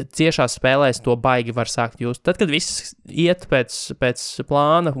ciešās spēlēs to baigi var sākt just. Tad, kad viss iet pēc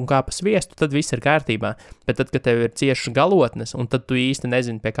plāna un kā pa sviestu, tad viss ir kārtībā. Bet tad, kad tev ir ciešas galotnes, un tad tu īsti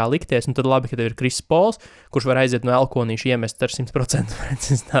nezini, pie kā likties, un tad labi, ka tev ir Chris Pauls, kurš var aiziet no elkonīša iemest ar 100%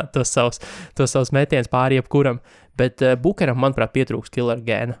 precizitāti tos savus metienus pāri jebkuram. Bet Bookeram, manuprāt, pietrūks killer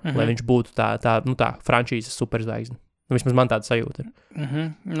gēna, lai viņš būtu tā frančīzes superzvaigzne. Vismaz man tāda sajūta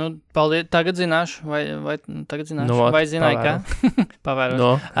ir. Paldies. Tagad zināšu, vai tagad zināšu, vai zināju, kā?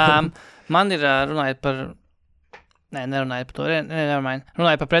 Pavērot. Man ir runājot par... nerunājot par to.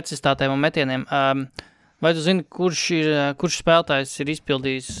 Runājot par precizitātēm un metieniem. Vai tu zini, kurš spēlētājs ir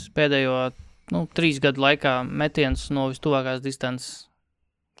izpildījis pēdējo 3 gadu laikā metienus no vistuvākās distances?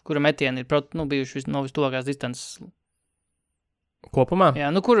 Kura metieni ir bijuši no vistuvākās distances? Kopumā?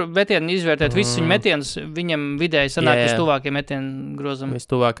 Jā, kur metieni izvērtēt visus viņa metienus, viņam vidēji sanāk vistuvākie metienu grozam.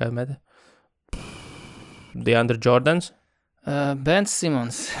 Vistuvākā metieni. DeAndre Jordans? Ben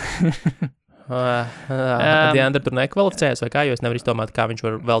Simmons. DeAndre tur nekvalificējas, vai kā, jo es nevaru izdomāt, kā viņš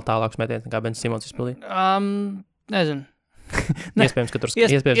var vēl tālākus metienus, nekā Ben Simmons izpildīt? Nezinu. Iespējams, ka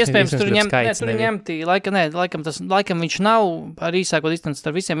tur ņemti, laikam viņš nav ar īsāko distanci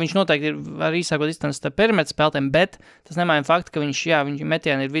starp visiem, viņš noteikti ir ar īsāko distanci starp perimetra spēlētājiem, bet tas nemaina faktu, ka viņa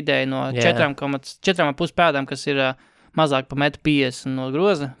metieni ir vidēji no 4,5 pēdām, kas ir mazāk pa 1,50 m no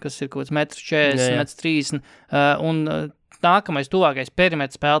groza, kas ir kaut kāds 1,40 m, 1,30 m, un nākamais tuvākais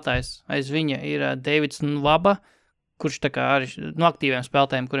perimetra spēlētājs aiz viņa ir Davids Nwaba, kurš tā kā arī no aktīviem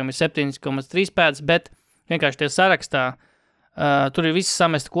spēlētājiem, kuriem ir 7,3 pēdas, bet vienkārši tie sarakstā tur ir visi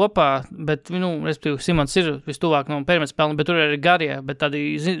samesti kopā, bet, respektīvi, Simons ir vistuvāk no perimetra spēlēm, bet tur ir arī garie, bet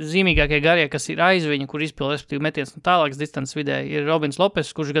tādi zīmīgākie garie, kas ir aiz viņa, kur izpilda, respektīvi, metiens no tālākas distances vidēji, ir Robins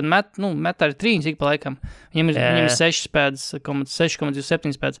Lopes, kurš gan met arī 3 ik pa laikam. Viņam ir 6 pēdas,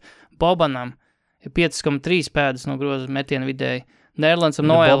 6,27 pēdas. Bobanam ir 5,3 pēdas no groza metiena vidēji. Nerlandsam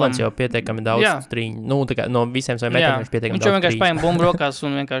Noēlam. Bobans jau pietiekami daudz trīņu. No visiem saviem metieniem viņš pietiekami daudz trīņu. Viņš jau vienkārši paņem bumbu rokās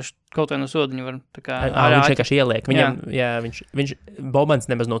un vienkārši kaut vai no sodiņu var tā kā... Viņš vienkārši ieliek. Viņš Bobans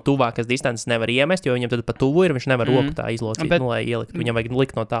nemaz no tuvākas distances nevar iemest, jo viņam tad pa tuvu ir, viņš nevar roku tā izlocīt, lai ielikt. Viņam vajag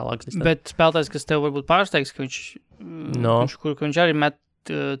likt no tālākas distances. Bet spēlētājs, kas tev varbūt pārsteigs, ka viņš arī met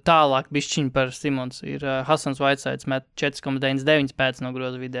tālāk bišķiņ par Simons, ir Hasans Whitesides met 4,99 pēc no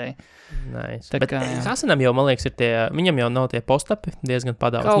groza vidēji. Nice. Bet Hasanam jau, man liekas, viņam jau nav tie postapi diezgan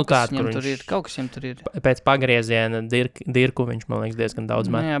padaudz. Kaut kas viņam tur ir. Pēc pagrieziena dirku viņš, man liekas, diezgan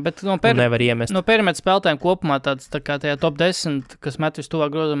daudz met. Jā, bet nevar iemest. No perimetra spēlētājiem kopumā tāds, tā kā tajā top 10, kas met vistuvāk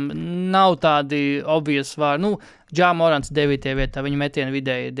grozam, nav tādi obvious vārdi. Ja Morants 9. vietā, viņa metiena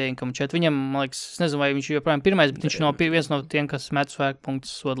vidēji 9,4. Viņam, man liekas, es nezinu, vai viņš joprojām pirmais, bet viņš viens no tiem, kas met svēku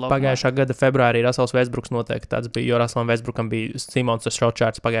punktus sodu laukumā. Pagājušā gada februārī Russells Westbrooks noteikti tāds bija, jo Russellam Westbrookam bija Simons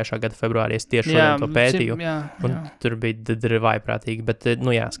shotcharts pagājušā gada februārī. Es tieši to pētīju. Un tur bija vaiprātīgi, bet,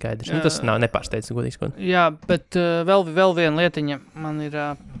 skaidrs. Tas nav nepārsteidz, godīgi. Jā, bet vēl viena lietiņa. Man ir,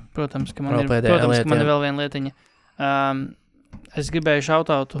 protams, ka man ir vēl viena lietiņa. Es gribēju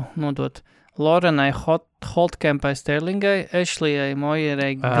šautautu nodot Lorenai Holtkampai Sterlingai, Ešlijai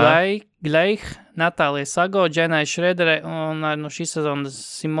Mojerai Gleich, Natālijai Sago, Dženai Šrederai un no šīs sezonas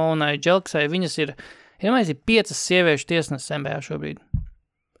Simonai Dželksai. Viņas ir 5 sieviešu tiesneses NBA šobrīd.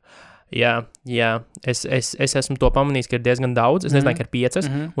 Jā. Es esmu to pamanījis, ka ir diezgan daudz. Es nezināju, ka ir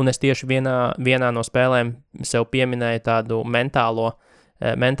 5, un es tieši vienā no spēlēm sev pieminēju tādu mentālo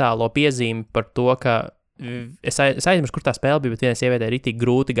piezīmi par to, ka es aizmirsu, kur tā spēle bija, bet vienai sievietei ritīgi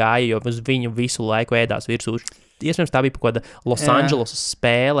grūti gāja, jo uz viņu visu laiku ēdās virsū. Iespējams, tā bija kaut kāda Los Angeles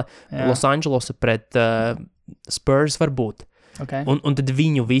spēle. Los Angeles pret Spurs varbūt. Okay. Un tad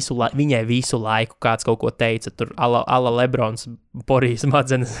viņai visu laiku kāds kaut ko teica, tur ala Lebrons porijas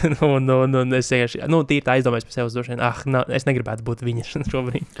madzenes, un es vienkārši, tīri tā aizdomāju par sevi uzdošanu, es negribētu būt viņa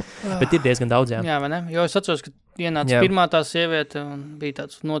šobrīd, bet ir diezgan daudz, jā. Jā, vai ne? Jo es atceros, ka ienāca pirmā tā sieviete, un bija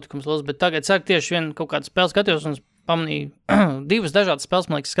tāds notikums liels, bet tagad sāk tieši vienu kaut kādu spēli skatījos, un pamanīju 2 dažādas spēles,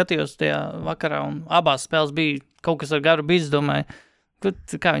 man liekas, skatījos tajā vakarā, un abās spēles bija kaut kas ar garu bijis, domāju,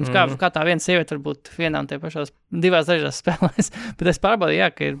 kā tā viena sieviete var būt vienā un tie pašās divās dažās spēlēs, bet es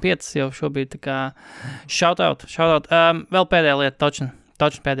pārbaudīju, ka ir 5 jau šobrīd, tā kā shout out. Vēl pēdējā lieta,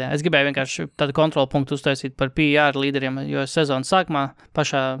 Točin pēdējā. Es gribēju vienkārši tādu kontrolu punktu uztaisīt par PR līderiem, jo sezonas sākumā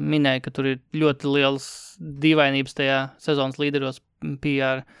pašā minēju, ka tur ir ļoti liels dīvainības tajā sezonas līderos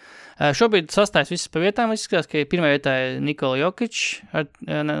PR. Šobrīd sastājas viss pa vietām, izskatās, ka pirmajā vietā ir Nikola Jokic ar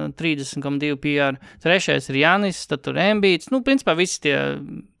 30,2 PR, trešais ir Jānis, tad tur Embiids, principā visi tie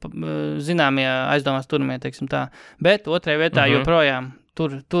zināmie aizdomās turamie, teiksim tā, bet otrajā vietā joprojām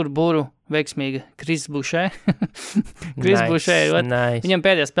tur buru veiksmīga Kris Bušē. Kris Bušē ir viņam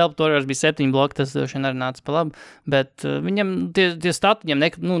pēdējā spēle toreiz bija 7 bloki, tas droši vien arī nāca pa labu, bet viņam tie stati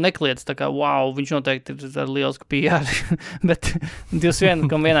viņam nekliedz tā kā, wow, viņš noteikti ir ar lielisku PR, bet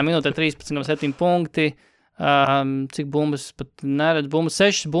 21,1 minūtē 13,7 punkti, cik bumbas pat neredz,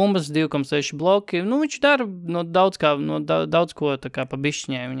 6 bumbas, 2,6 bloki, viņš dara daudz ko tā kā pa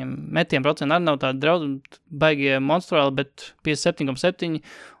bišķiņai, viņam metiem procenti arī nav tādi draudi, baigie monstruāli, bet 57,7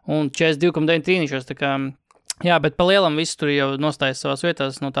 un 42,9 trīnišos, tā kā, jā, bet pa lielam visu tur jau nostājas savās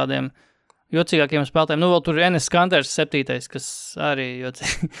vietās no tādiem jocīgākiem spēlētājiem. Vēl tur ir Enes Kanters 7, kas arī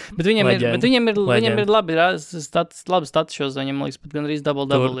jocīgi. Bet viņam ir labi stats šos, viņam liekas pat gan arī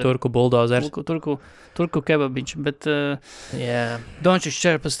double-double. Turku buldozers. Turku kebabiņš, bet Dončić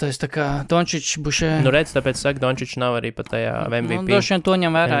 14, tā kā Dončić Bušē. Redz, tāpēc saka, Dončić nav arī pat tajā MVP. Droši vien to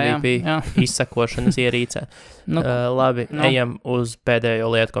ņem vērā, jā. Izsakošanas ierīcē. Labi, ejam uz pēdējo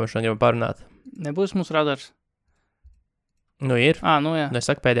lietu, ko mēs šodien gribam parunāt. Nebūs mums radars. Ir. Jā. Es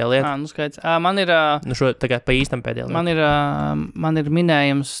saku pēdējā lieta. Skaidrs. Man ir... tā kā pa īstam pēdējā lieta. Man ir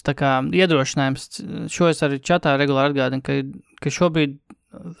minējums, tā kā iedrošinājums. Šo es arī čatā regulāri atgādinu, ka šobrīd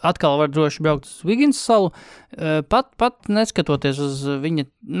atkal var droši braukt uz Wiggins salu. Pat neskatoties uz viņa...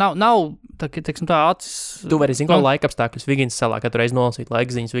 Nav teiksim tā, acis... Tu vari zināt, ko laikapstākļus Wiggins salā, katru reizi nolasīt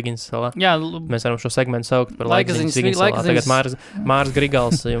laikziņas Wiggins salā. Jā. Mēs varam šo segmentu saukt par laikziņas Wiggins salā. Tagad Mārs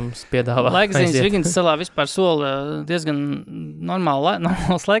Grigals jums piedāvā. Laikziņas Wiggins salā vispār sola diezgan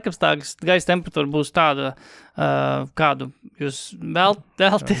normāls laikapstākļus. Gaisa temperatūra būs tāda, kādu jūs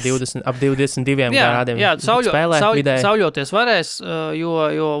vēlties. Ap 22 grādiem. Jā, sauļoties varēs,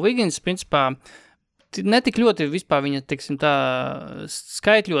 jo Wiggins, principā, netik ļoti vispār viņa, teiksim tā,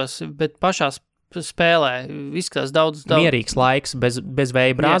 skaitļos, bet pašās spēlē izskatās daudz... Mierīgs laiks, bez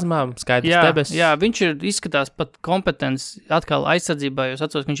vēja brāzmām, skaidrs debes. Jā, viņš izskatās pat kompetents atkal aizsardzībā, jo es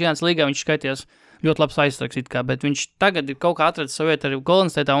atceros, ka viņš ienāca līgā, viņš skaitījās ļoti labs aizsargs it kā, bet viņš tagad ir kaut kā atradis savu vietu arī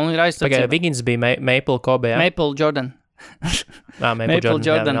Golden State'ā un ir aizsargs. Pagāja, Wiggins bija Maple Kobe, jā? Maple Jordan. Maple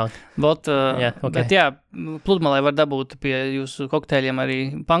Jordan. Bet jā, pludmalē var dabūt pie jūsu kokteļiem arī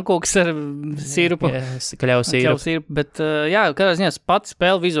pankūks ar sīrupu. Kļauju sīrupu. Bet jā, kādā ziņā pati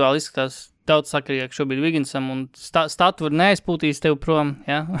spēle vizuāli izskatās daudz sakarīgāk šobrīd Wigginsam un statu var neaizpūtīs tev prom,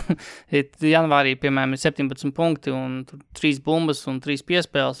 jā. Janvārī, piemēram, ir 17 punkti un 3 bumbas un 3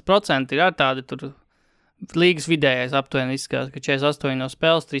 piespēles. Procenti ir ar tādi tur līgas vidējais aptuveni izskatās, ka 48 no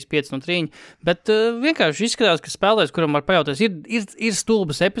spēles, 35 no 3, bet vienkārši izskatās, ka spēlēs, kuram var pajauties, ir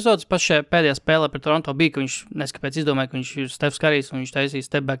stulbas epizodes, pašajā pēdējā spēlē pret Toronto bija, ka viņš neskapēc izdomāja, ka viņš ir Stefs Karijs un viņš taisīja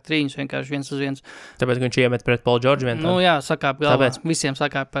step back 3, vienkārši 1-1. Tāpēc, ka viņš iemet pret Paul George vienā. Jā, sakāp galvā. Visiem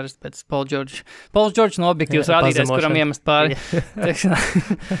sakāp parasti pēc Paul George. Paul George no objektīvs rādītājs, kuram iemest pāri.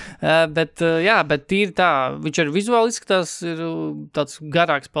 bet tīri tā, viņš arī vizuāli izskatās, ir tāds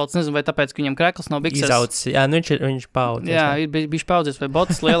garāks palds, nezinu, vai tāpēc, ka viņam krekls nav bikses. Jā, viņš paudzies. Jā, ir bijis paudzies vai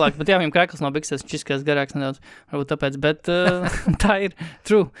botas lielāks, bet jā, viņam krekls nav bikses, viņš izskatās garāks nedaudz, varbūt tāpēc, bet tā ir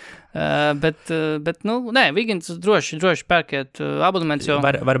true. Nē, Wiggins droši pērkiet abonements, jo...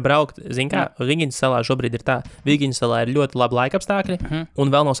 Var braukt, kā, Wiggins salā šobrīd ir tā, Wiggins salā ir ļoti labi laikapstākļi,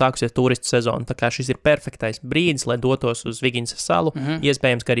 un vēl nav sākusies turistu sezona, tā kā šis ir perfektais brīdis, lai dotos uz Wiggins salu,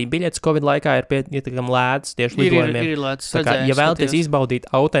 iespējams, ka arī biļetes Covid laikā ir pietiekami lētas tieši lidojumiem. Ir lētas, tā kā, ja vēlaties izbaudīt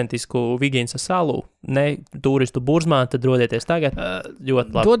autentisku Wiggins salu, ne turistu burzmā, tad dodieties tagad,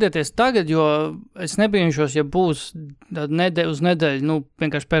 ļoti labi. Dodieties tagad, jo es nebrīnšos, ja būs uz nedēļu,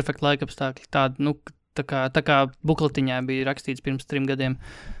 vienkārši perfekti laikapstākļi, tādi, tā kā bukletiņā bija rakstīts pirms 3 gadiem.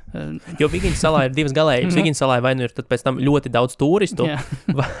 Jo Wiggins salā ir divas galējības. Wiggins salā vai nu ir tad pēc tam ļoti daudz turistu,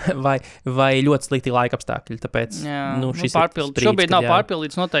 vai ļoti slikti laikapstākļi, tāpēc, šis ir strīds. Šobrīd nav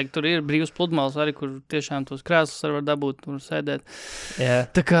pārpildīts, noteikti tur ir brīvs pludmales arī, kur tiešām tos krēslus var dabūt, tur sēdēt. Jā.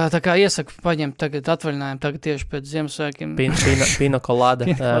 Tā kā iesaku paņemt tagad atvaļinājumu, tagad tieši pēc Ziemassvētkiem. Pina colada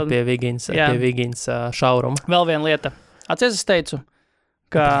pie Wiggins šauruma. Vēl viena lieta. Atceries, es teicu,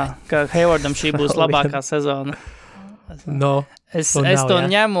 ka Haywardam šī būs labākā sezona. Es to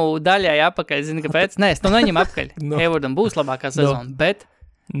ņemu daļai apakaļ, zini, kāpēc? Nē, es to neņemu apakaļ. Haywardam būs labākā sezona, bet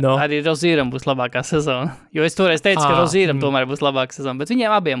No. Arī Rozīram būs labākā sezona. Jo es toreiz teicu, ka Rozīram tomēr būs labākā sezona, bet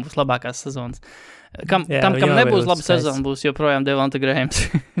viņiem abiem būs labākās sezonas. Kam nebūs laba sezona, būs joprojām Devonta Grahams,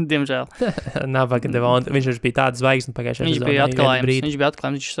 diemžēl. Nabaga Devonta, viņš bija tāds zvaigznes pagājušajā sezonā. Viņš bija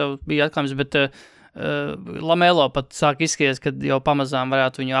atklājums, bet Lamelo pat sāk izskaties, kad jau pamazām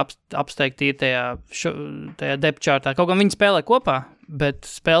varētu viņu apsteigt tajā depth chartā. Kaut gan viņi spēlē kopā, bet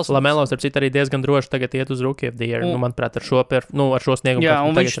spēles... Lamelo, starp citu, arī diezgan droši tagad iet uz Rookie of the Year. Manuprāt, ar šo sniegumu. Jā,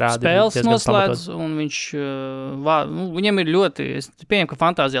 un viņš spēles noslēdz, un viņš... viņam ir ļoti... Es pieņemu, ka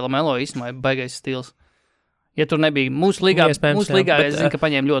fantāzijā Lamelo īstenībā ir baigais stils. Ja tur nebija mūsu līgā, es zinu, ka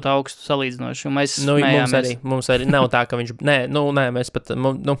paņēma ļoti augstu salīdzinoši, un mēs smējāmies. Mums arī nav tā, ka viņš... Nē, mēs pat...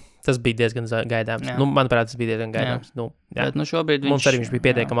 tas bija diezgan gaidāms. Jā. Manuprāt, tas bija diezgan gaidāms. Jā. Bet šobrīd mums arī viņš bija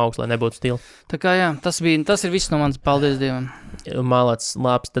pietiekami augsts, lai nebūtu stila. Tā kā jā, tas ir viss no manis, paldies Dievam. Malāts,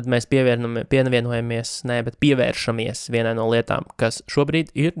 labs, tad mēs pievēršamies vienai no lietām, kas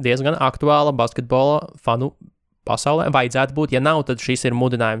šobrīd ir diezgan aktuāla basketbola fanu pasaulē. Vajadzētu būt, ja nav, tad šis ir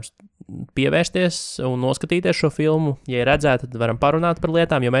mudinājums pievērsties un noskatīties šo filmu. Ja redzēt, tad varam parunāt par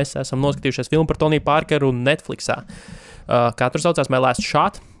lietām, jo mēs esam noskatījušies filmu par Toniju Parkeru Netflixā. Kā tur saucās, vai Last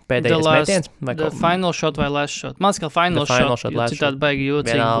Shot? Pēdējais metiens? The Final Shot vai Last Shot? Man skal Final Shot, jo citādi baigi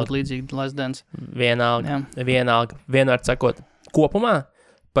jūcīgi būt līdzīgi Last Dance. Vienalga. Vienmēr sakot, kopumā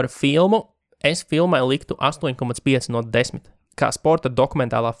par filmu es filmai liktu 8,5 no 10. Kā sporta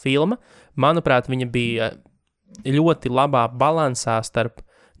dokumentālā filma, manuprāt, viņa bija ļoti labā balansā starp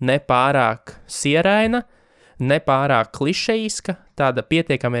nepārāk sieraina, nepārāk klišejiska, tāda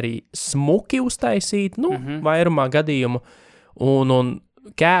pietiekami arī smuki uztaisīta, vairumā gadījumu, un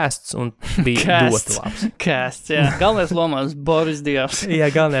casts, un bija ļoti labs. Casts, jā. Galvenais lomās Boris Dievs.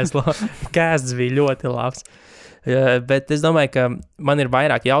 Jā, galvenais casts bija ļoti labs. Bet es domāju, ka man ir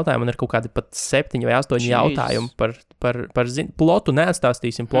vairāk jautājumu, man ir kaut kādi pat 7 vai 8 jautājumi par plotu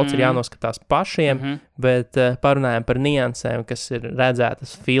neatstāstīsim, plots ir jānoskatās pašiem, bet parunājam par niansēm, kas ir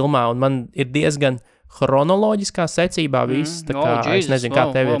redzētas filmā, un man ir diezgan chronoloģiskā secībā viss, tā kā es nezinu, kā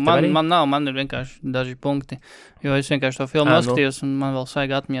tev ir. Man ir vienkārši daži punkti, jo es vienkārši to filmu noskatījos, un man vēl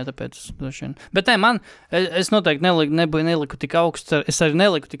svaigi atmiņā, tāpēc droši vien. Bet es noteikti neliku tik augstu, es arī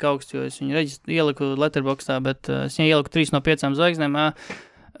neliku tik augstu, jo es viņu ieliku Letterboxdā, bet es viņu ieliku 3 no 5 zvaigznēm.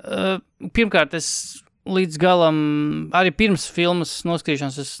 Pirmkārt, es līdz galam, arī pirms filmas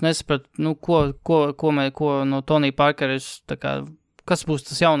noskatīšanas, es nesapratu, ko no Tonija Parkera es tā kā... Kas būs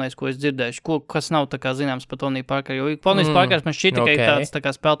tas jaunais, ko es dzirdēšu, kas nav tā kā zināms par Toniju Parkeru, jo Tonijs Parkers man šķita, ka ir tāds tā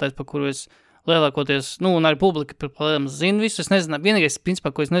kā spēlētājs, par kuru es lielākoties, un arī publika par palielam zinu visu, es nezināju, vienīgais, principā,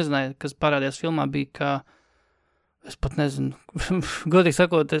 ko es nezināju, kas parādījās filmā, bija, ka, es pat nezinu, godīgi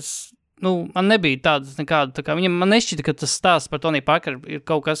sakot, man nebija tādas nekāda, tā kā man nešķita, ka tas stāsts par Toniju Parkeru ir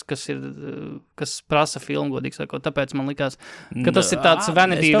kaut kas, kas prasa filmu, godīgi sakot, tāpēc man likās, ka tas ir tāds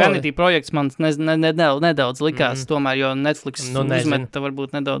vanity projekts, man nedaudz likās tomēr, jo Netflix uzmeta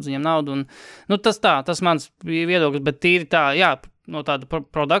varbūt nedaudz viņam naudu, un, tas mans viedoklis, bet tīri tā, jā, no tāda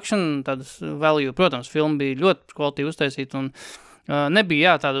production, tādas value, protams, filma bija ļoti kvalitīvi uztaisīta, un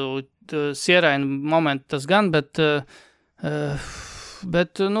nebija, jā, tādu sierainu momentu tas gan, bet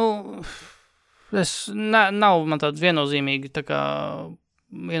nav man tāds viennozīmīgi, tā kā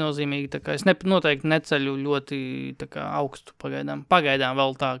es noteikti neceļu ļoti tā kā augstu pagaidām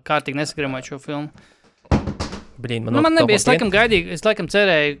vēl tā kārtīgi nesagremot šo filmu. Man nebija, es laikam gaidīju, es laikam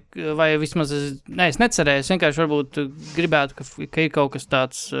cerēju, vai vismaz es necerēju, es vienkārši varbūt gribētu, ka ir kaut kas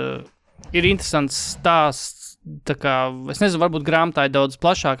tāds, ir interesants stāsts, tā kā, es nezinu, varbūt grāmatā ir daudz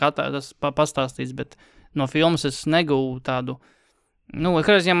plašāk tas pastāstīts, bet no filmas es negūvu tādu,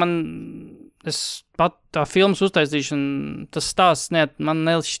 kādā tā filmas uztaisīšana, tas stāsts man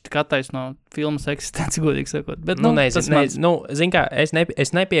nelišķi tik attaisno filmas eksistenci, godīgi sakot. Bet, zin kā, es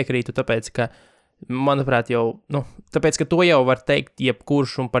nepiekrītu, tāpēc, ka, manuprāt, tāpēc, ka to jau var teikt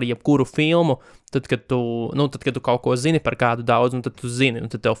jebkurš un par jebkuru filmu, tad, kad tu kaut ko zini par kādu daudz, un tad tu zini,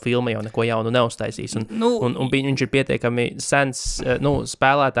 un tad tev filma jau neko jaunu neuztaisīs. Un viņš ir pietiekami sens,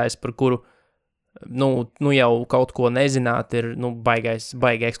 spēlētājs, par kuru jau kaut ko nezināt, ir,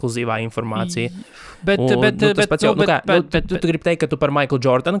 baigi ekskluzīvā informācija. Bet, tu gribi teikt, ka tu par Michael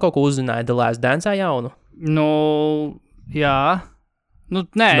Jordanu kaut ko uzzināji The Last Dance'ā jaunu? Jā.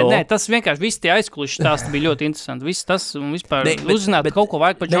 Nē, tas vienkārši viss tie aizkulisši stāsti bija ļoti interesanti. Viss tas un vispār uzzināt kaut ko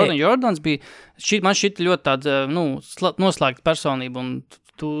vajag par Jordanu. Jordans bija, man šķita ļoti tāda, noslēgta personība un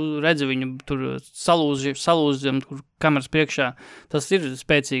tu redzi viņu tur salūzjam tur kameras priekšā, tas ir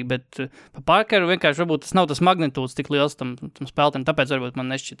spēcīgi, bet pa Parkeru vienkārši varbūt tas nav tas magnitūds tik liels tam spēlētājam, tāpēc varbūt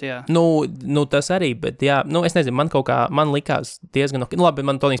man nešķiet, jā. Nu tas arī, bet jā, es nezinu, man likās diezgan, labi,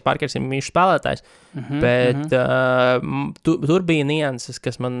 man Tonijs Parkers ir mīļš spēlētājs, bet tur bija nianses,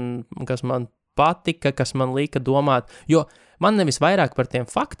 kas man patika, kas man lika domāt, jo man nevis vairāk par tiem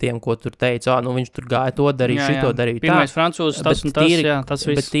faktiem, ko tur teica, viņš tur gāja to darīja, šito darīja. Pirmais francūzs, tas un tas, tas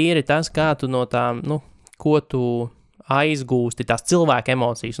viss. Bet tīri tas, kā tu no tām, ko tu aizgūsti, tās cilvēka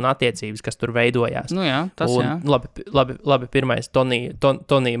emocijas un attiecības, kas tur veidojās. Nu jā, tas un, jā. Labi, pirmais,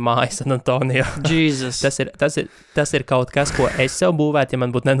 Tonija mājas San Antonio. Jesus. tas ir kaut kas, ko es sev būvētu, ja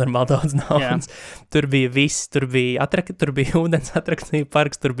man būtu nenormāli daudz naudas. Tur bija viss, tur bija ūdens atraktīva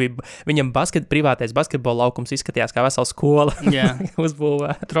parks, tur bija viņam privātais basketbola laukums izskatījās kā vesela skola. Jā.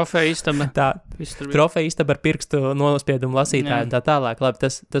 Uzbūvēta. Trofeja istaba. Trofeja istaba ar pirkstu nospiedumu lasītāju un tā tālāk. Labi,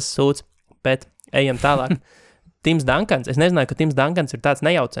 tas sūds, bet ejam tālāk. Tims Dankans. Es nezināju, ka Tims Dankans ir tāds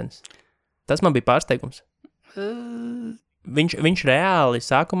nejaucens. Tas man bija pārsteigums. Viņš reāli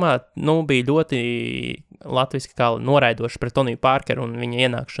sākumā bija ļoti latviski kā noraidošs pret Toniju Parkeru un viņa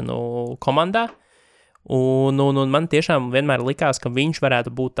ienākšanu komandā. Un man tiešām vienmēr likās, ka viņš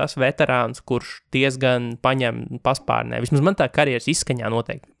varētu būt tas veterāns, kurš diezgan paņem paspārnē. Vismaz man tā karjeras izskaņā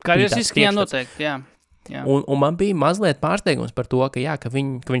noteikti. Karjeras izskaņā noteikti, jā. Jā. Un man bija mazliet pārsteigums par to, ka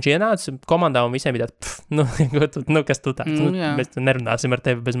viņš ienāca komandā un visiem bija tāds, kas tu tāds, mēs nerunāsim ar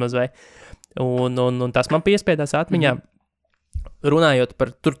tevi bez mazvai. Un tas man piespiedās atmiņā, runājot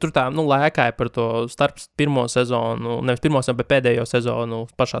par, tur tā, lēkāja par to starp pirmo sezonu, nevis pirmo sezonu, bet pēdējo sezonu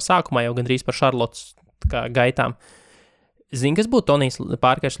pašā sākumā jau gandrīz par Šarlotas gaitām. Zini, kas būtu Tonijs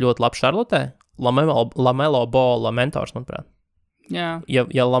Parkers ļoti labs Šarlotē? Lamelo Balla mentors, manuprāt. Jā.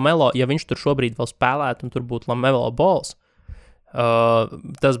 Ja viņš tur šobrīd vēl spēlētu un tur būtu Lamelo Balls,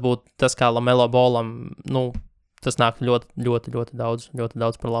 tas būtu tas, kā Lamelo Ballam, tas nāk ļoti, ļoti, ļoti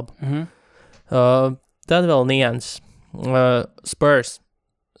daudz par labu. Tad vēl nianses.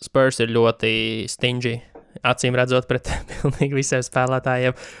 Spurs ir ļoti stingy, acīm redzot pret pilnīgi visiem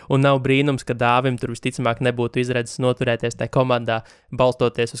spēlētājiem, un nav brīnums, ka Dāvim tur visticamāk nebūtu izredzes noturēties tajā komandā,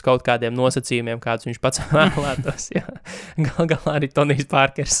 balstoties uz kaut kādiem nosacījumiem, kādus viņš pats vēlētos. Galā arī Tonijs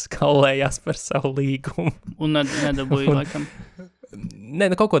Parkers kaulējās par savu līgumu. Un nedabūja, laikam.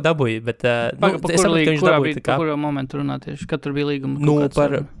 Nē, kaut ko dabūja, bet es saprotu, ka viņš dabūja. Par kuru momentu runā tieši, kad tur bija līguma?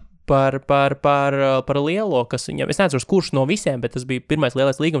 Par lielo, kas viņam, es nezinu, kurš no visiem, bet tas bija pirmais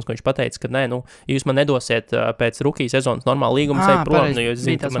lielais līgums, ko viņš pateica, ka nē, ja jūs man nedosiet pēc rookie sezonas normālu līgumu, es eju prom, jo es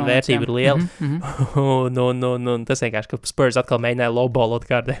zinu, ka man vērtība ir liela. Un tas vienkārši, ka Spurs atkal mēģināja lowballot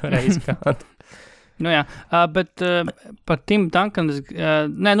kārdēju reizi kādu. Jā, bet par Tim Duncanu,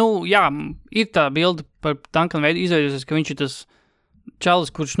 ir tā bilde par Duncanu veidu izveidojusies, ka viņš ir tas čalis,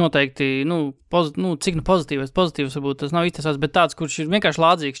 kurš noteikti, cik pozitīvs varbūt tas nav īstasās, bet tāds, kurš ir vienkārši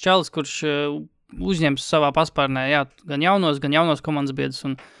lādzīgs čalis, kurš uzņems savā paspārnē, gan jaunos komandas biedrus,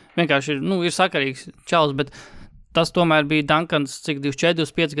 un vienkārši ir sakarīgs čalis, bet tas tomēr bija Duncans, cik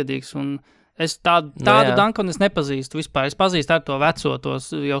 24-25 gadīgs, un es tādu Duncanu es nepazīstu vispār. Es pazīstu ar to veco, tos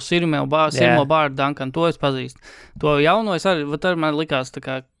jau Sirmo bārdu Duncanu, to es pazīstu. To jauno es arī man likās tā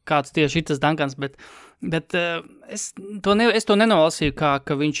kā kāds tieši šitas Duncans, bet es to nenolasīju,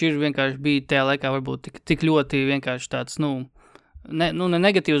 ka viņš ir vienkārši bija tajā laikā varbūt tik ļoti vienkārši tāds, ne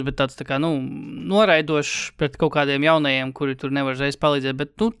negatīvs, bet tāds tā kā, noraidošs pret kaut kādiem jaunajiem, kuri tur nevar reiz palīdzēt,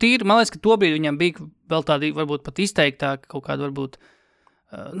 bet, tīri, man liekas, ka to brīdi viņam bija vēl tādi varbūt pat izteiktāk, kaut kādi varbūt,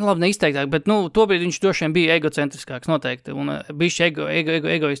 labi, neizteiktāk, bet, to brīdi viņš droši vien bija egocentriskāks noteikti, un bišķi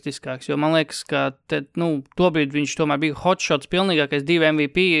egoistiskāks, jo man liekas, ka to brīdi viņš tomēr bija hotshots pilnīgākais 2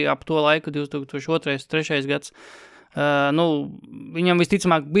 MVP ap to laiku, 2002-2003 gads, viņam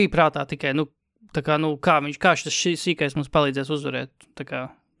visticamāk bija prātā tikai, tā kā, kā šis sīkais mums palīdzēs uzvarēt, tā kā,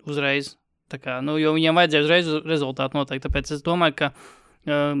 uzreiz, tā kā, jo viņam vajadzēja uzreiz rezultātu noteikti, tāpēc es domāju, ka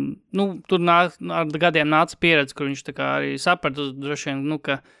tur ar gadiem nāca pieredze, kur viņš tā kā arī saprata, droši vien,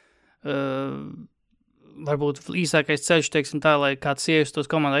 ka varbūt īsākais ceļš, teiksim tā, lai kāds iejustos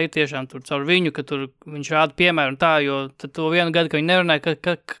komandā ir tiešām tur caur viņu, ka tur viņš rāda piemēru un tā, jo tad to vienu gadu, ka viņi nerunāja,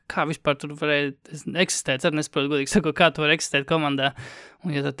 kā vispār tur varēja eksistēt, arī nesaprotu godīgi sakot, kā tu var eksistēt komandā,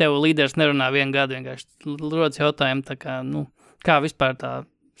 un ja tev līderis nerunā vienu gadu, vienkārši rodas jautājumi, tā kā, kā vispār tā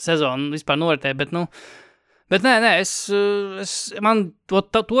sezona vispār noritē, bet nē, man to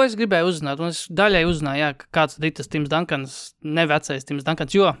es gribēju uzzināt, un es daļai uzzināju, kāds ir tas Tims Duncans, nevecais Tims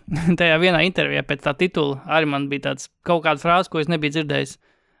Duncans, jo tajā vienā intervijā pēc tā titula arī man bija tāds kaut kāda frāze, ko es nebiju dzirdējis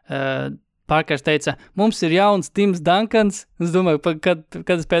Parkers teica, mums ir jauns Tims Duncans. Es domāju, kad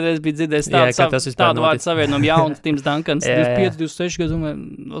es pēdējais biju dzirdējis tādu vārdu savienojumu jauns Tims Duncans. 25, 26 gadu, domāju,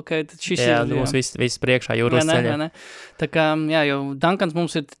 ok, tad šis ir. Jā, mums viss priekšā jūras ceļā. Tā kā, jā, jo Duncans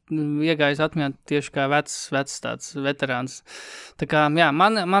mums ir iegājis atmiņā tieši kā vecs tāds veterāns. Tā kā, jā,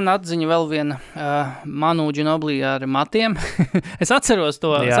 man atziņa vēl viena Manu Ginobili ar matiem. Es atceros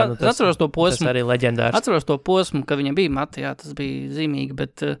to, atceros to posmu. Tas arī leģendārs. Atceros to posmu, kad viņam bija mati, jā, tas bija zīmīgi,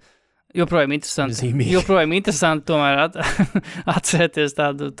 bet joprojām interesanti tomēr atcerēties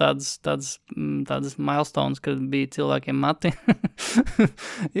tādas milestones, kad bija cilvēkiem mati.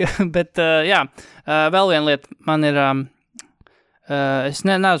 Bet, jā, vēl viena lieta, man ir, es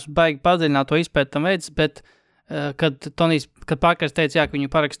neesmu baigi padziļināt to izpētam veids, bet, kad Parkers teica, jā, ka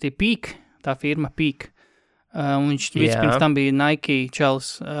viņu parakstīja Peak, tā firma Peak, un viņš pirms tam bija Nike čels,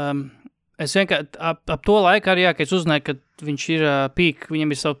 es vienkārši ap to laiku arī, jā, ka es uzzināju, ka viņš ir Peak,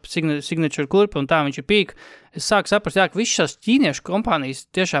 viņam ir savu signature kurpa un tā viņš ir Peak, es sāku saprast, jā, ka viss šās ķīniešu kompānijas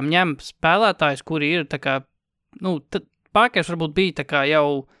tiešām ņem spēlētājus, kuri ir tā kā, Parkers varbūt bija tā kā jau,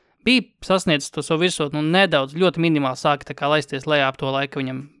 bija sasniedzis to savu virsot, nedaudz, ļoti minimāli sāka tā kā laisties lejā ap to laiku,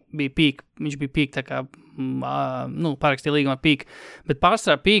 viņam bija Peak, viņš bija Peak tā kā, parakstīja līgumā Peak, bet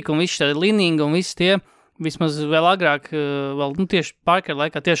pārstrā Peak un viss tā Lininga un viss tie, vismaz vēl agrāk, tieši Parker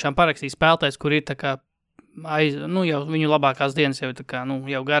laikā tiešām parakstīja spēlētājs, kur ir tā kā, jau viņu labākās dienas jau tā kā,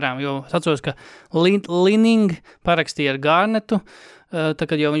 jau garām, jo es atceros, ka Lining parakstīja ar Garnetu, tad,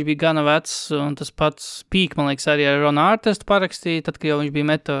 kad jau viņš bija gana vecs, un tas pats Peak, man liekas, arī ar Ron Artestu parakstīja, tad, kad jau viņš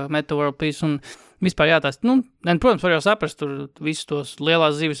bija Meta World Peace, un vispār jā, tās, protams, var jau saprast, tur visus tos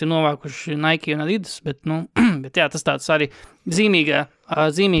lielās zīves ir novākuši Nike un Adidas, bet jā, tas tāds arī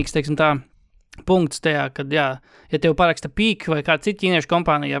zīmīgs, teiksim tā, punkts tajā, kad, jā, ja tev paraksta Peak vai kāda cita ķīniešu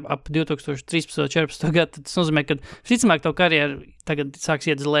kompānija ap 2013-14 gadu, tad tas nozīmē, ka visticamāk tev karjeru tagad sāks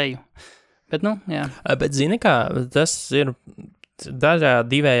iet uz leju. Bet, jā. Bet zini kā, tas ir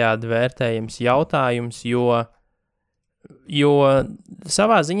divējādi vērtējums jautājums, jo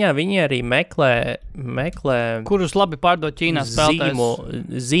savā ziņā viņi arī meklē kurus labi pārdot Ķīnā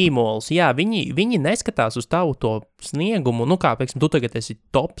spēlētājs. Zīmolus. Jā, viņi neskatās uz tavu to sniegumu, kā, pieksim, tu tagad esi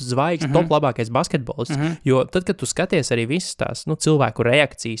top zvaigznes, top labākais basketbolists, jo tad, kad tu skaties arī visas tās, cilvēku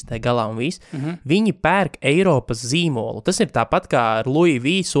reakcijas tajā galā un viss, viņi pērk Eiropas zīmolu. Tas ir tāpat kā ar Louis V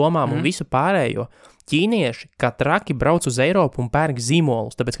somām un visu pārējo. Ķīnieši, kā traki, brauc uz Eiropu un pērk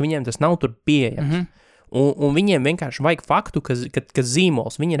zīmolus, tāpēc, ka viņiem tas nav tur pieejams. Un viņiem vienkārši vajag faktu, ka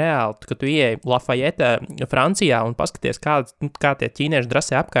zīmols, viņi reāli, kad tu ieej Lafayette Francijā un paskaties, kā tie ķīnieši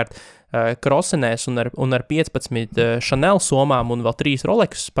drasē apkārt krosenēs un ar 15 Chanel somām un vēl 3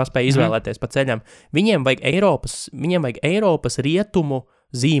 Rolexus paspēja izvēlēties pa ceļam, viņiem vajag Eiropas rietumu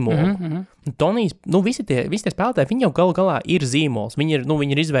zīmolu. Tonijs, visi tie spēlētāji, viņi jau galu galā ir zīmols. Viņi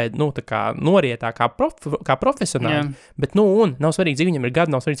ir izveidi, tā kā norietā, kā profesionāli. Bet, un nav svarīgi, cik viņam ir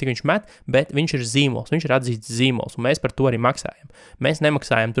gadi, nav svarīgi, cik viņš met, bet viņš ir zīmols, viņš ir atzīts zīmols, un mēs par to arī maksājam. Mēs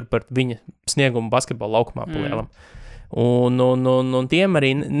nemaksājam tur par viņa sniegumu basketbola laukumā pa lielam. Un tiem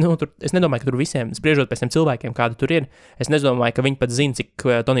arī, tur, es nedomāju, ka tur visiem, spriežot pēc tiem cilvēkiem, kādi tur ir, es nedomāju, ka viņi pat zina, cik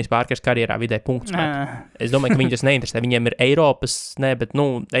Tonijs Parkers karjerā vidēji punktus met. Es domāju, ka viņi tas neinteresē. Viņiem ir Eiropas,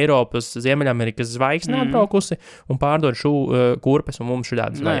 Ziemeļamerikas zvaigzne atbraukusi un pārdod kurpes un mums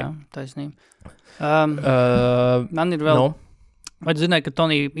šādas vajag. Jā, taisnība. Man ir vēl... Vai tu zināji, ka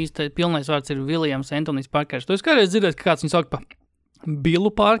Tonija pilnais vārds ir Williams Antonijs Parkers? Tu esi kādreiz dzirdējis, ka kāds viņu sauc pa Billu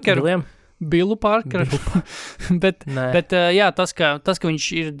Parkeru? Billu Parkeru. bet jā, tas, ka viņš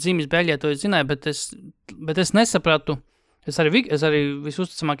ir dzimis Beļģijā, to es zināju, bet es nesapratu. Es arī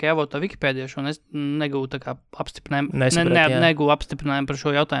visusticamākajā avotā Wikipēdiešu, un es negūvu tā kā apstiprinājumu par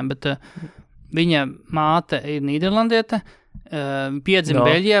šo jautājumu, bet viņa māte ir Nīderlandiete, piedzima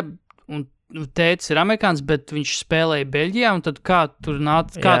Beļģijā, un tētis ir amerikāns, bet viņš spēlēja Beļģijā, un tad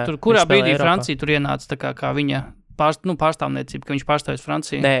kurā brīdī Francija tur ienāca tā kā viņa pārstāvniecība, ka viņš pārstāvis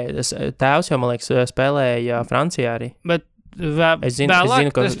Franciju. Nē, tēvs jau, man liekas, spēlēja Francijā arī. Bet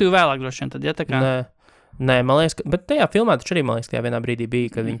vēlāk droši vien tad, ja tā kā... Nē, man liekas, bet tajā filmā taču arī, man liekas, tajā vienā brīdī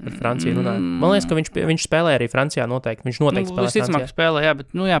bija, kad viņi par Franciju runāja. Man liekas, ka viņš spēlēja arī Francijā noteikti. Viņš noteikti spēlēja Francijā. Visticamāk spēlēja, jā, bet,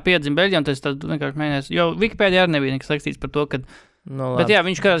 piedzima Beļģijā, un tas tad vienkārši mēģinās. Jo Wikipēdijā arī nebija nekas rakstīts par to, ka... bet jā,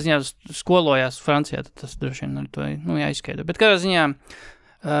 viņš kādā ziņā skolojās Francijā, tad tas droši vien ar to, jāizskaidro. Bet kādā ziņā...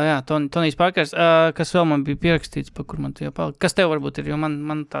 Jā, Tonijs Parkers, kas vēl man bija pierakstīts, pa kur man tie palika. Kas tev varbūt ir, jo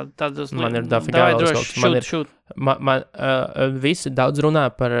man tādas... Man ir dafigā šūt. Man visi daudz runā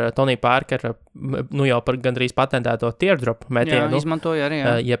par Toniju Parkeru, jau par gandrīz patentēto teardrop metienu. Jā, izmantoja arī,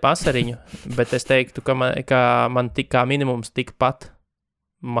 jā. Ja pasariņu, bet es teiktu, ka man kā minimums tikpat,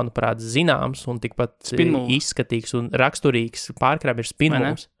 manuprāt, zināms un tikpat izskatīgs un raksturīgs Parkeram ir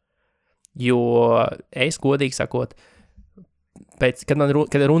spinmoves. Jo es, godīgi sakot,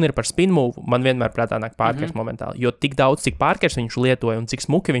 kad runa ir par spin move, man vienmēr prātā nāk Parkers momentāli. Jo tik daudz, cik Parkers viņš lietoja un cik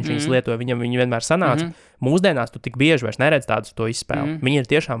smuki viņš viņus lietoja, viņam vienmēr sanāca. Mūsdienās tu tik bieži vairs neredz tādu to izspēli. Viņi ir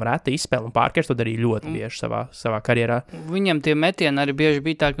tiešām reti izspēli, un Parkers to darīja ļoti bieži savā karjerā. Viņam tie metieni arī bieži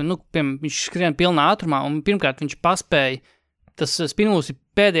bija tā, ka viņš skrien pilnā ātrumā, un pirmkārt viņš paspēja. Tas spinūs ir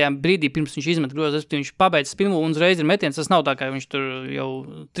pēdējā brīdī, pirms viņš izmet grozu, respektīvi viņš pabeidz spinū un uzreiz ir metiens. Tas nav tā, kā viņš tur jau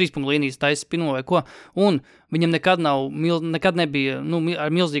 3 punktu līnijas taisa spinū vai ko. Un viņam nekad nebija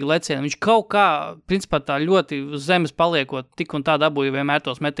ar milzīgu lecienu. Viņš kaut kā, principā tā ļoti uz zemes paliekot, tik un tā dabūja vienmēr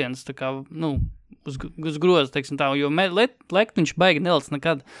tos metienus, tā kā, uz grozu, teiksim tā. Jo lekt viņš baigi nelic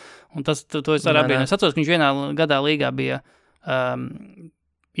nekad. Un to es arī abīju. Es atceros, ka viņš vienā gadā līgā bija, man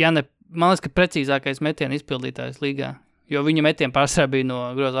liekas, ka precīzākais metienu izpildītājs līgā. Jo viņa metieni pārsvarā bija no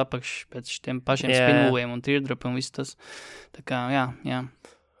groza apakšas pēc šiem pašiem spinūviem un teardropi un viss tas. Tā kā, jā.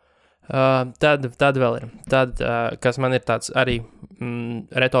 Tad vēl ir. Tad, kas man ir tāds arī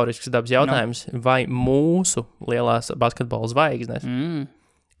retorisks dabas jautājums, vai mūsu lielās basketbola zvaigznes,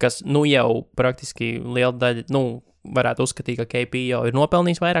 kas jau praktiski liela daļa, varētu uzskatīt, ka KP jau ir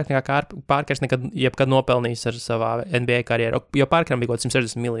nopelnījis vairāk nekā Parkers jebkad nopelnījis ar savā NBA karjeru, jo Parkeram bija kaut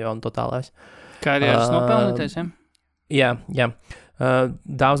 160 miljonu totālais. Karjeras nopelnītais, ja? Jā.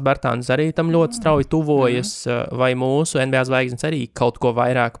 Dāvs Bartāns arī tam ļoti strauji tuvojas, vai mūsu NBA zvaigznes arī kaut ko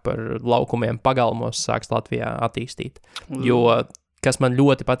vairāk par laukumiem pagalmos sāks Latvijā attīstīt. Jo, kas man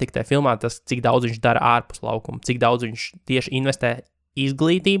ļoti patīk tajā filmā, tas, cik daudz viņš dara ārpus laukuma, cik daudz viņš tieši investē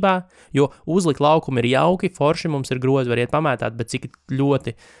izglītībā, jo uzlikt laukumu ir jauki, forši mums ir grozi, var iet pamētāt, bet cik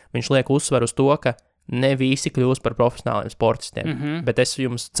ļoti viņš liek uzsvaru uz to, ka ne visi kļūst par profesionāliem sportistiem, bet es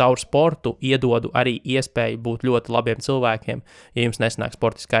jums caur sportu iedodu arī iespēju būt ļoti labiem cilvēkiem, ja jums nesanāk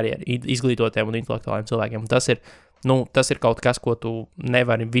sportiskā karjera, izglītotiem un intelektuāliem cilvēkiem. Un tas ir kaut kas, ko tu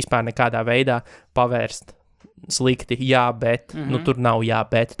nevari vispār nekādā veidā pavērst slikti, jā, bet, tur nav jā,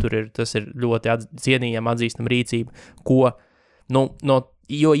 bet, tas ir ļoti cienījama, atzīstama rīcība, ko,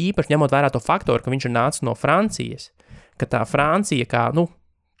 jo īpaši ņemot vērā to faktoru, ka viņš ir nācis no Francijas, ka tā Francija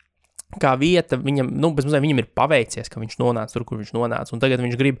kā vieta, viņam ir paveicies, ka viņš nonāca tur, kur viņš nonāca, un tagad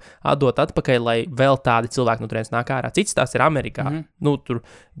viņš grib atdot atpakaļ, lai vēl tādi cilvēki no turienes nāk ārā. Cits tās ir Amerikā. Tur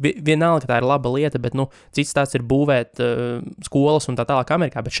vienalga, ka tā ir laba lieta, bet, cits tās ir būvēt skolas un tā tālāk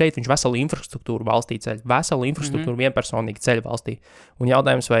Amerikā, bet šeit viņš veselu infrastruktūru valstī ceļ, veselu infrastruktūru vienpersonīgi ceļ valstī. Un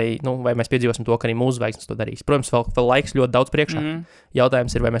jautājums, vai mēs piedzīvosim to, ka arī mūsu zvaigznes to darīs. Protams, vēl laiks ļoti daudz priekšā.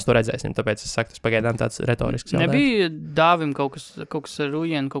 Jautājums ir, vai mēs to redzēsim, tāpēc es saku, tas pagaidām tāds retorisks jautājums. Nebija Dāvim kaut kas ar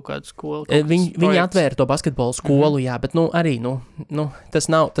Rujenu, kaut kādu skolu? Viņi atvēra to basketbolu skolu, jā, bet arī tas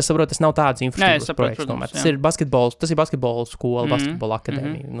nav tāds infrastruktūras projekts. Tas ir basketbola skola, basketbola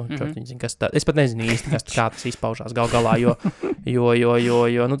akadēmija. Es pat nezinu īsti, kā tas izpaužās galā, jo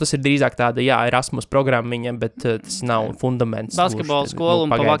tas ir drīzāk tāda, Erasmus programmiņa, bet tas nav fundaments. Basketbola skola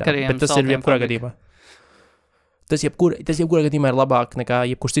un pa vakariem. Bet tas ir jebkurā gadījumā. Tas jebkurā gadījumā ir labāk nekā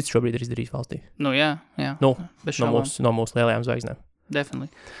jebkurš cits šobrīd ir izdarījis valstī. Jā. No mūsu lielajām zvaigznēm.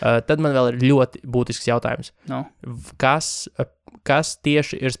 Definitely. Tad man vēl ir ļoti būtisks jautājums. Kas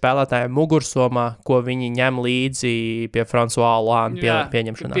tieši ir spēlētājiem mugursomā, ko viņi ņem līdzi pie François Hollande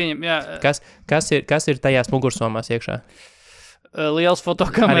pieņemšanā? Kas ir tajās mugursomās iekšā? Liels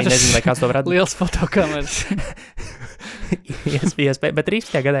fotokameras. Arī nezinu, vai kāds to varētu. Liels fotokameras. Bet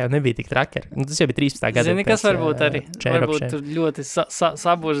 13. gadā jau nebija tik trakeri. Tas jau bija 13. gadā. Zini, kas varbūt arī? Varbūt tur ļoti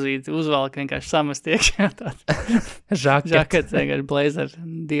saburzīti uzvalk vienkārši samest iekšā tādu. Žakets, vienkārši blazer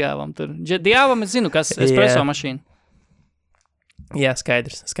Diavam tur. Diavam es zinu, kas espresso mašīna. Jā,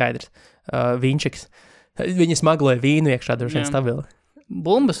 skaidrs. Vīnčiks. Viņi smagloja vīnu iekšā, droši vien stabili.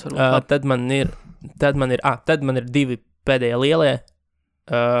 Bumbas varbūt. Tad man ir divi pēdējie lielie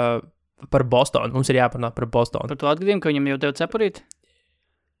par Bostonu. Mums ir jāparunā par Bostonu. Par to atgadījumu, ka viņam jau tev cepurīt?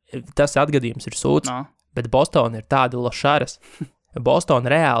 Tas atgadījums ir sūds, bet Bostona ir tāda lošaras.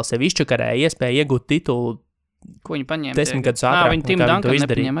 Bostona reāli sev izčakarēja iespēju iegūt titulu. Ko viņi paņēma? 10 gadus ātrāk. Viņi Tim Duncan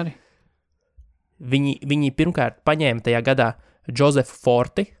nepaņēma arī? Viņi pirmkārt paņēma tajā gadā Josefu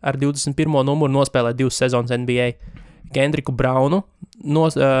Forti ar 21. numuru, nospēlēja 2 sezonas NBA. Kendriku Braunu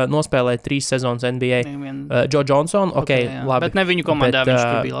nospēlēja 3 sezonas NBA. Joe Johnson, labi. Bet ne viņu komandā viņš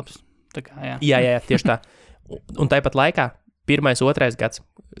tur bija labs. Tā kā, jā, tieši tā. Un tāpat laikā, 1., 2. gads,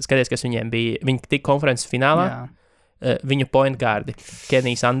 skaties, kas viņiem bija. Viņi tika konferences finālā. Viņu point guardi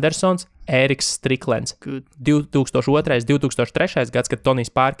Kenijs Andersons, Eriks Striklens. 2002. 2003. gads, kad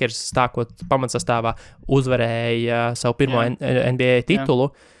Tonijs Parkers stākot pamatsastāvā uzvarēja savu pirmo NBA titulu.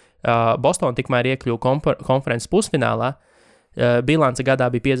 Bostona tikmēr iekļuva konferences pusfinālā. Bilance gadā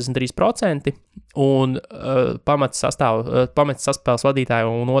bija 53%, un pamats saspēles vadītāja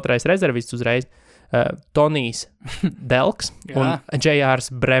un otrais rezervists uzreiz Tonijs Delks un J.R.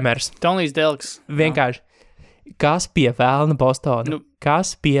 Bremers. Tonijs Delks. Vienkārši. Kas pie vēlna Bostonu?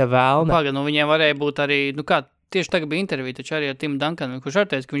 Kas pie vēlna? Paga, viņiem varēja būt arī, tieši tagad bija intervija, taču arī ar Timu Duncanu, kurš arī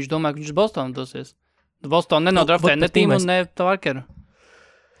teica, ka viņš domā, ka viņš uz Bostonu dosies. Bostonu nenodraftē ne Timu, ne Parkeru.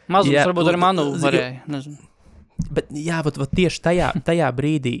 Mazums varbūt ar Manu varēja, nezinu. Bet tieši tajā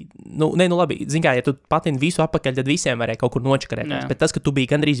brīdī, labi, zin kā, ja tu patini visu apakaļ, tad visiem varēja kaut kur nočakarēties, bet tas, ka tu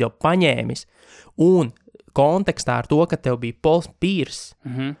biji gandrīz jau paņēmis, un kontekstā ar to, ka tev bija Pauls Pierce,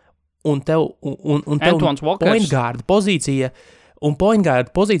 un tev point guard pozīcija,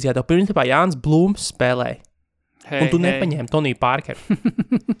 tev principā Jānis Blūms spēlēja, un tu nepaņēmi Toniju Parkeru.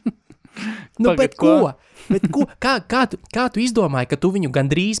 Bet ko? Kā tu izdomāji, ka tu viņu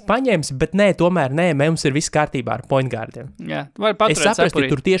gandrīz paņemsi, bet tomēr mums ir viss kārtībā ar point guardiem? Jā, var paturēt es saprastu, ja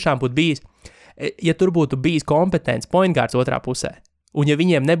tur tiešām būtu bijis, ja tur būtu bijis kompetents point guards otrā pusē, un ja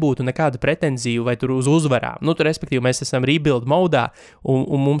viņiem nebūtu nekādu pretenziju vai tur uz uzvarām, tur respektīvi mēs esam rebuild modā,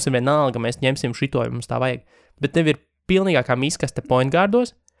 un mums ir vienalga, mēs ņemsim šito, ja mums tā vajag. Bet tev ir pilnīgākā miskaste point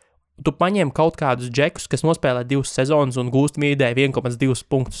guardos, tu paņem kaut kādus džekus, kas nospēlē 2 sezonas un gūst mīdēji 1,2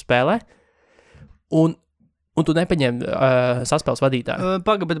 punktu spēlē, un tu nepaņem saspēles vadītāju.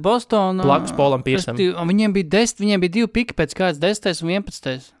 Paga, bet Bostonā... Blakus Paulam Piersam. Viņiem bija 2 piki pēc kāds 10. un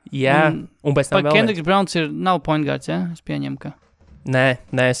 11. Jā, un pēc tam vēl Kendricks Browns nav point guards, ja? Es pieņemu, ka... Nē,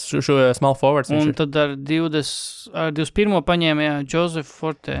 šo small forwards. Un tad ar 21. paņēma, Joseph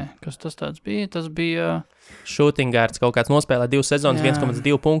Forte. Kas tas tāds bija? Tas bija... Shooting guards kaut kāds nospēlē 2 sezonas,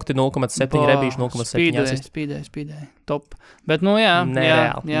 1,2 punkti, 0,7 rebīšu, 0,7 asist. Spīdēja, top. Bet, jā.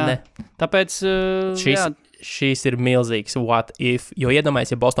 Ne. Tāpēc, šīs ir milzīgs what if, jo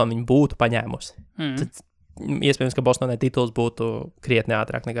iedomājies, ja Boston viņu būtu paņēmusi. Tad iespējams, ka Bostonai tituls būtu krietni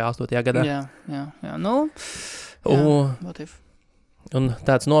ātrāk nekā 8. gadā. Jā. What if? Un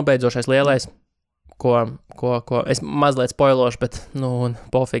tāds nobeidzošais lielais, ko es mazliet spoilošu, bet,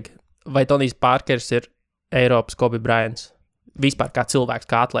 pofīgi. Vai Tonijs Parkers ir Eiropas Kobe Bryants? Vispār kā cilvēks,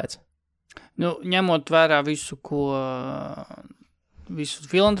 kā atlēts? Ņemot vērā visus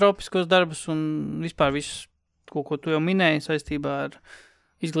filantropiskos darbus un vispār visu, ko tu jau minēji saistībā ar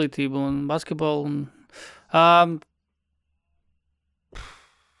izglītību un basketbolu.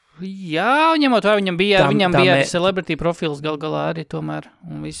 Jā, ņemot vērā, viņam bija celebrity profils galā arī tomēr.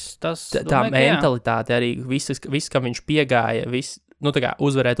 Un viss tas... Tā mentalitāte arī, viss, kam viņš piegāja, tā kā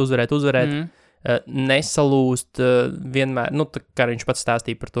uzvarēt, nesalūst vienmēr, kā viņš pats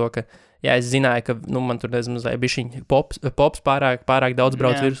stāstīja par to, ka, es zināju, ka, man tur nezinu, bišķiņ pops pārāk daudz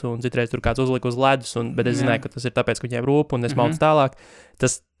brauc virsū, un citreiz tur kāds uzlika uz ledus, bet es zināju, ka tas ir tāpēc, ka viņiem rūp, un es maucu tālāk.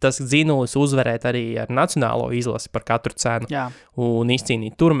 Tas dzinulis uzvarēt arī ar nacionālo izlasi par katru cenu un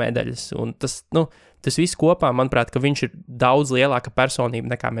izcīnīt tur medaļas, un tas viss kopā, manuprāt, ka viņš ir daudz lielāka personība,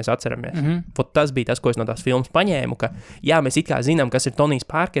 nekā mēs atceramies. Tas bija tas, ko es no tās filmas paņēmu, ka, mēs it kā zinām, kas ir Tonijs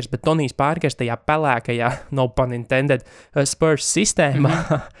Parkers, bet Tonijs Parkers tajā pelēkajā, no pun intended, Spurs sistēmā,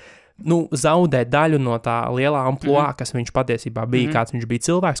 zaudē daļu no tā lielā amploā, kas viņš patiesībā bija, kāds viņš bija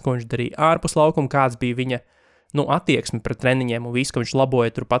cilvēks, ko viņš darīja ārpus laukuma, kāds bija viņa attieksmi pret treniņiem un visu, ka viņš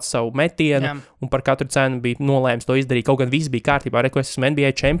laboja tur pats savu metienu un par katru cenu bija nolēms to izdarīt, kaut gan viss bija kārtībā, ko es esmu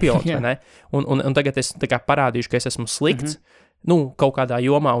NBA čempions, vai ne? Un tagad es tā kā parādīšu, ka es esmu slikts, kaut kādā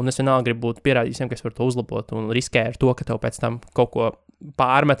jomā, un es vienalga gribu būt pierādījusiem, ka es varu to uzlabot un riskē ar to, ka tev pēc tam kaut ko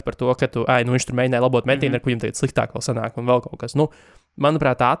pārmet par to, ka tu, viņš tur mēģināja labot metienu, ar ko viņam tagad sliktāk vēl sanāk un vēl kaut kas,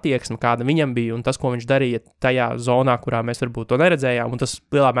 manuprāt, tā attieksme, kāda viņam bija un tas, ko viņš darīja tajā zonā, kurā mēs varbūt to neredzējām, un tas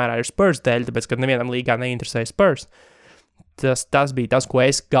lielā mērā ir Spurs dēļ, tāpēc, ka nevienam līgā neinteresēja Spurs. Tas bija tas,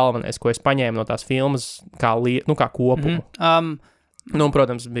 galvenais, ko es paņēmu no tās filmas, kā kopumu.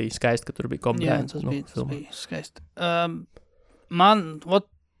 Protams, bija skaisti, ka tur bija Kobe Bryant. Tas bija skaisti. Man,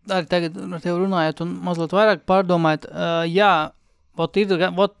 arī tagad ar tevi runājot un mazliet vairāk pārdomājot,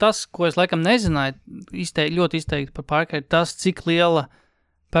 tas, ko es laikam nezināju, ļoti izteikti par Parkeru, tas, cik liela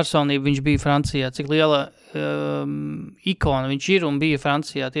personība viņš bija Francijā, cik liela ikona viņš ir un bija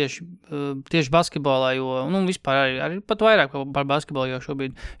Francijā tieši basketbolā, jo, vispār arī pat vairāk par basketbolu jau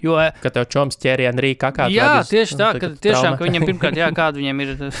šobrīd. Jo, ka tev čoms ķēri Henrī kakā. Jā, tieši tā, ka tiešām, ka viņam pirmkārt, kāda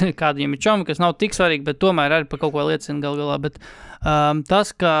viņam ir čomi, kas nav tik svarīgi, bet tomēr arī par kaut ko liecina galā, bet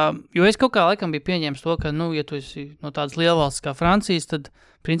tas, ka, jo es kaut kā laikam biju pieņēmis to, ka, ja tu esi no tādas lielvalsts kā Francijas, tad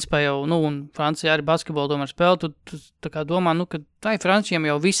principā jau, un Francijā arī basketbolu tomēr spēlē, tu tā kā domā, ka Francijiem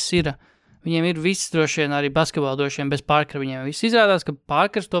jau viss ir, viņiem ir viss droši vien arī basketbolu droši vien bez Parkera, viņiem viss izrādās, ka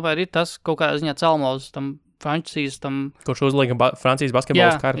Parkers tomēr ir tas kaut kādā ziņā celmlauzs tam frančīzes tam. Kurš uzlika Francijas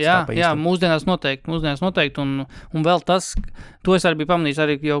basketbolas kartas. Jā, mūsdienās noteikti, un vēl tas, to es arī biju pamanījis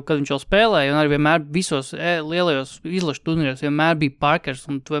arī jau, kad viņš jau spēlēja, un arī vienmēr visos lielajos izlašu turnīros vienmēr bija Parkers,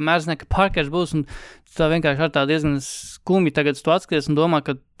 un tu vienmēr zini, ka Parkers būs, un tā vienkārši ar tā diezgan skumji tagad tu atskaties un domā,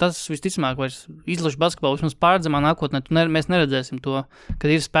 ka tas visticamāk vairs izlašu basketbolu vismaz pārdzamā nākotnē, mēs neredzēsim to,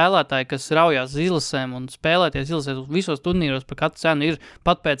 kad ir spēlētāji, kas raujās uz izlasēm un spēlēties izlasēs visos turnīros par katru cenu, ir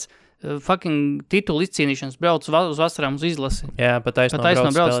pat pēc fucking titulu izcīnīšanas brauc uz vasarām uz izlasi. Jā, pat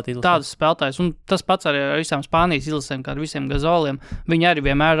taisno brauc tādus spēlētājus, un tas pats arī ar visām Spānijas izlasēm, kā ar visiem Gazoliem, viņi arī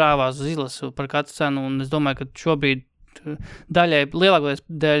vienmēr rāvās uz izlasu par katru cenu, un es domāju, ka šobrīd daļai lielākoties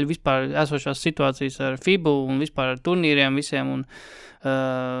dēļ vispār esošās situācijas ar FIBU un vispār ar turnīriem visiem un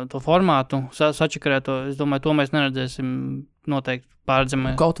to formātu sačakarēto, es domāju, to mēs neredzēsim noteikti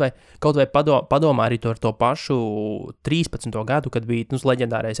pārdzemē. Kaut vai padomā arī ar to pašu 13. gadu, kad bija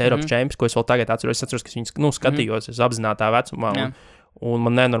leģendārais Eiropas čempions, ko es vēl tagad atceros. Es atceros, ka viņus skatījos apzinātā vecumā. Un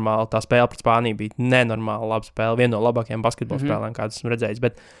man nenormāli tā spēle pret Spāniju bija nenormāli laba spēle. Viena no labākajām basketbola spēlēm, kādas esmu redzējis.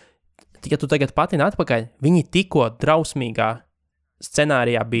 Bet, ja tu tagad patini atpakaļ, viņi tikko drausmīgā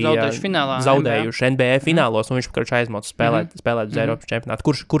scenārijā bija zaudējuši NBA finālos, un viņš pakaļ aizmauts spēlēt uz Eiropas čempionātu.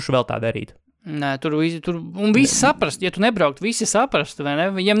 Kurš vēl tā darītu? Nē, tur un visi saprast, ja tu nebrauktu, visi saprast, vai ne?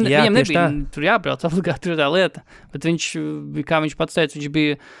 Viņam nebija, tur jābrauc obligāti, tur tā lieta. Bet viņš, kā viņš pats teica,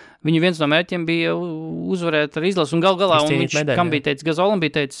 viņa viens no mērķiem bija uzvarēt ar izlasu, un galā, un viņš, kam bija teicis, Gazolam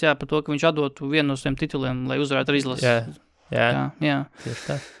bija teicis, jā, par to, ka viņš atdotu vienu no saviem tituliem, lai uzvarētu ar izlasu. Jā. Tieši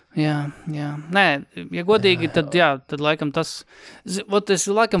tā. Jā. Nē, ja godīgi, tad laikam tas, es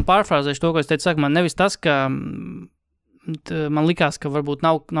laikam pārfrāzēšu to, ko es teicu, man nevis tas, ka man likās, ka varbūt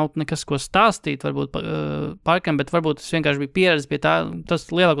nav nekas, ko stāstīt, varbūt Parkam, bet varbūt es vienkārši biju pieredzis pie tā, tas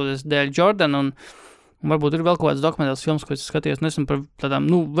lielākoties dēļ Jordan, un varbūt ir vēl kaut kāds dokumentāls films, ko es skatījos, nesam par tādām,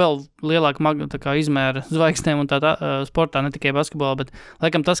 vēl lielāku izmēra zvaigznēm un tā sportā, ne tikai basketbolā, bet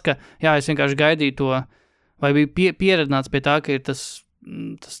laikam tas, ka, es vienkārši gaidīju to, vai biju pieredzināts pie tā, ka ir tas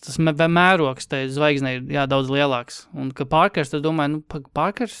mērogs tai zvaigznei ir daudz lielāks. Un ka Parkers, tad domāju,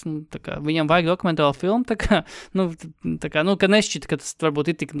 Parkers, viņam vajag dokumentālu filmu, ka nešķita, ka tas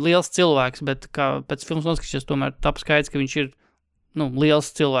varbūt ir tik liels cilvēks, bet kā pēc filmas noskatīšies, tomēr tap skaidrs, ka viņš ir liels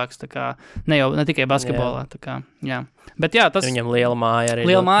cilvēks, ne tikai basketbolā. Bet tas... Viņam liela māja arī.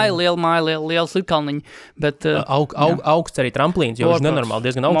 Liela māja, liela slitkalniņa, bet... Augsts arī tramplīns, jo viņš nenormāli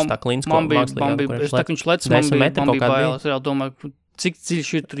diezgan augstā klīnisko mākslīgā. Es tā, ka viņš lec, man bija bailes. Es domāju, cik dziļš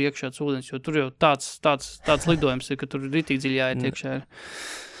ir tur iekšā ūdens, jo tur jau tāds lidojums ir, ka tur ritīgi dziļi jāiet iekšā.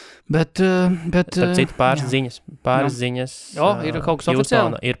 Bet citu pāris ziņas. Ir kaut kas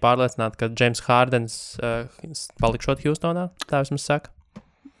oficiāli. Ir pārliecināti, ka James Hardens palikšot Houstonā, tā vismaz saka.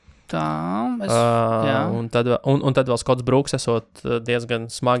 Un tad vēl Skots Brooks esot diezgan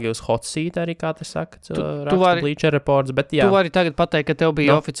smagi uz hot seat arī, kā te saka, raksta Bleacher Reports, bet jā. Tu vari tagad pateikt, ka tev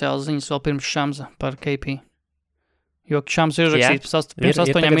bija oficiāls ziņas vēl pirms Šamsa par KP. Jo Šams ir uzrakstījis pirms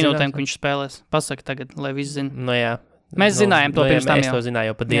 8 minūtēm, ka viņš spēlēs. Pasaka tagad, lai viss zina. Jā. Mēs zinājām to pirms tam jau. Es to zināju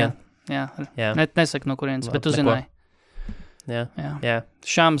jau pa dienu. Jā. Nesaka no kurienes, bet tu zināji. Jā.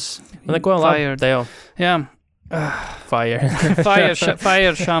 Šams. Neko labi, Teo. Jā. Fire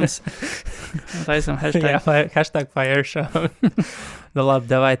Šams. Taisam hashtag. Jā, hashtag Fire Šams. Labi,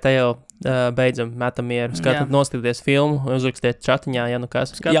 davai, Teo, beidzam, metam mieru. Noskatīties filmu, uzrakstiet čatiņā, ja nu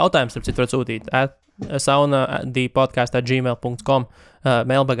kas. Jautājums, starp citu, var sūtīt. sauna.podcast@gmail.com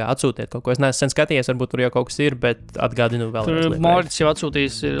mailbagā atsūtiet kaut ko. Es neesmu sen skatījies, varbūt tur jau kaut kas ir, bet atgādinu vēl. Tur Morits jau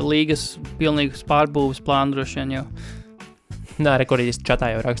atsūtījis līgas pilnīgas pārbūves plānu droši vien jau. Nē, rekordies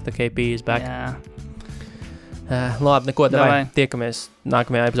čatā jau raksta KP is back. Jā. Labi, neko, davai. Tiekamies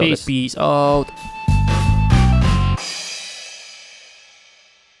nākamajā epizodē. Peace out!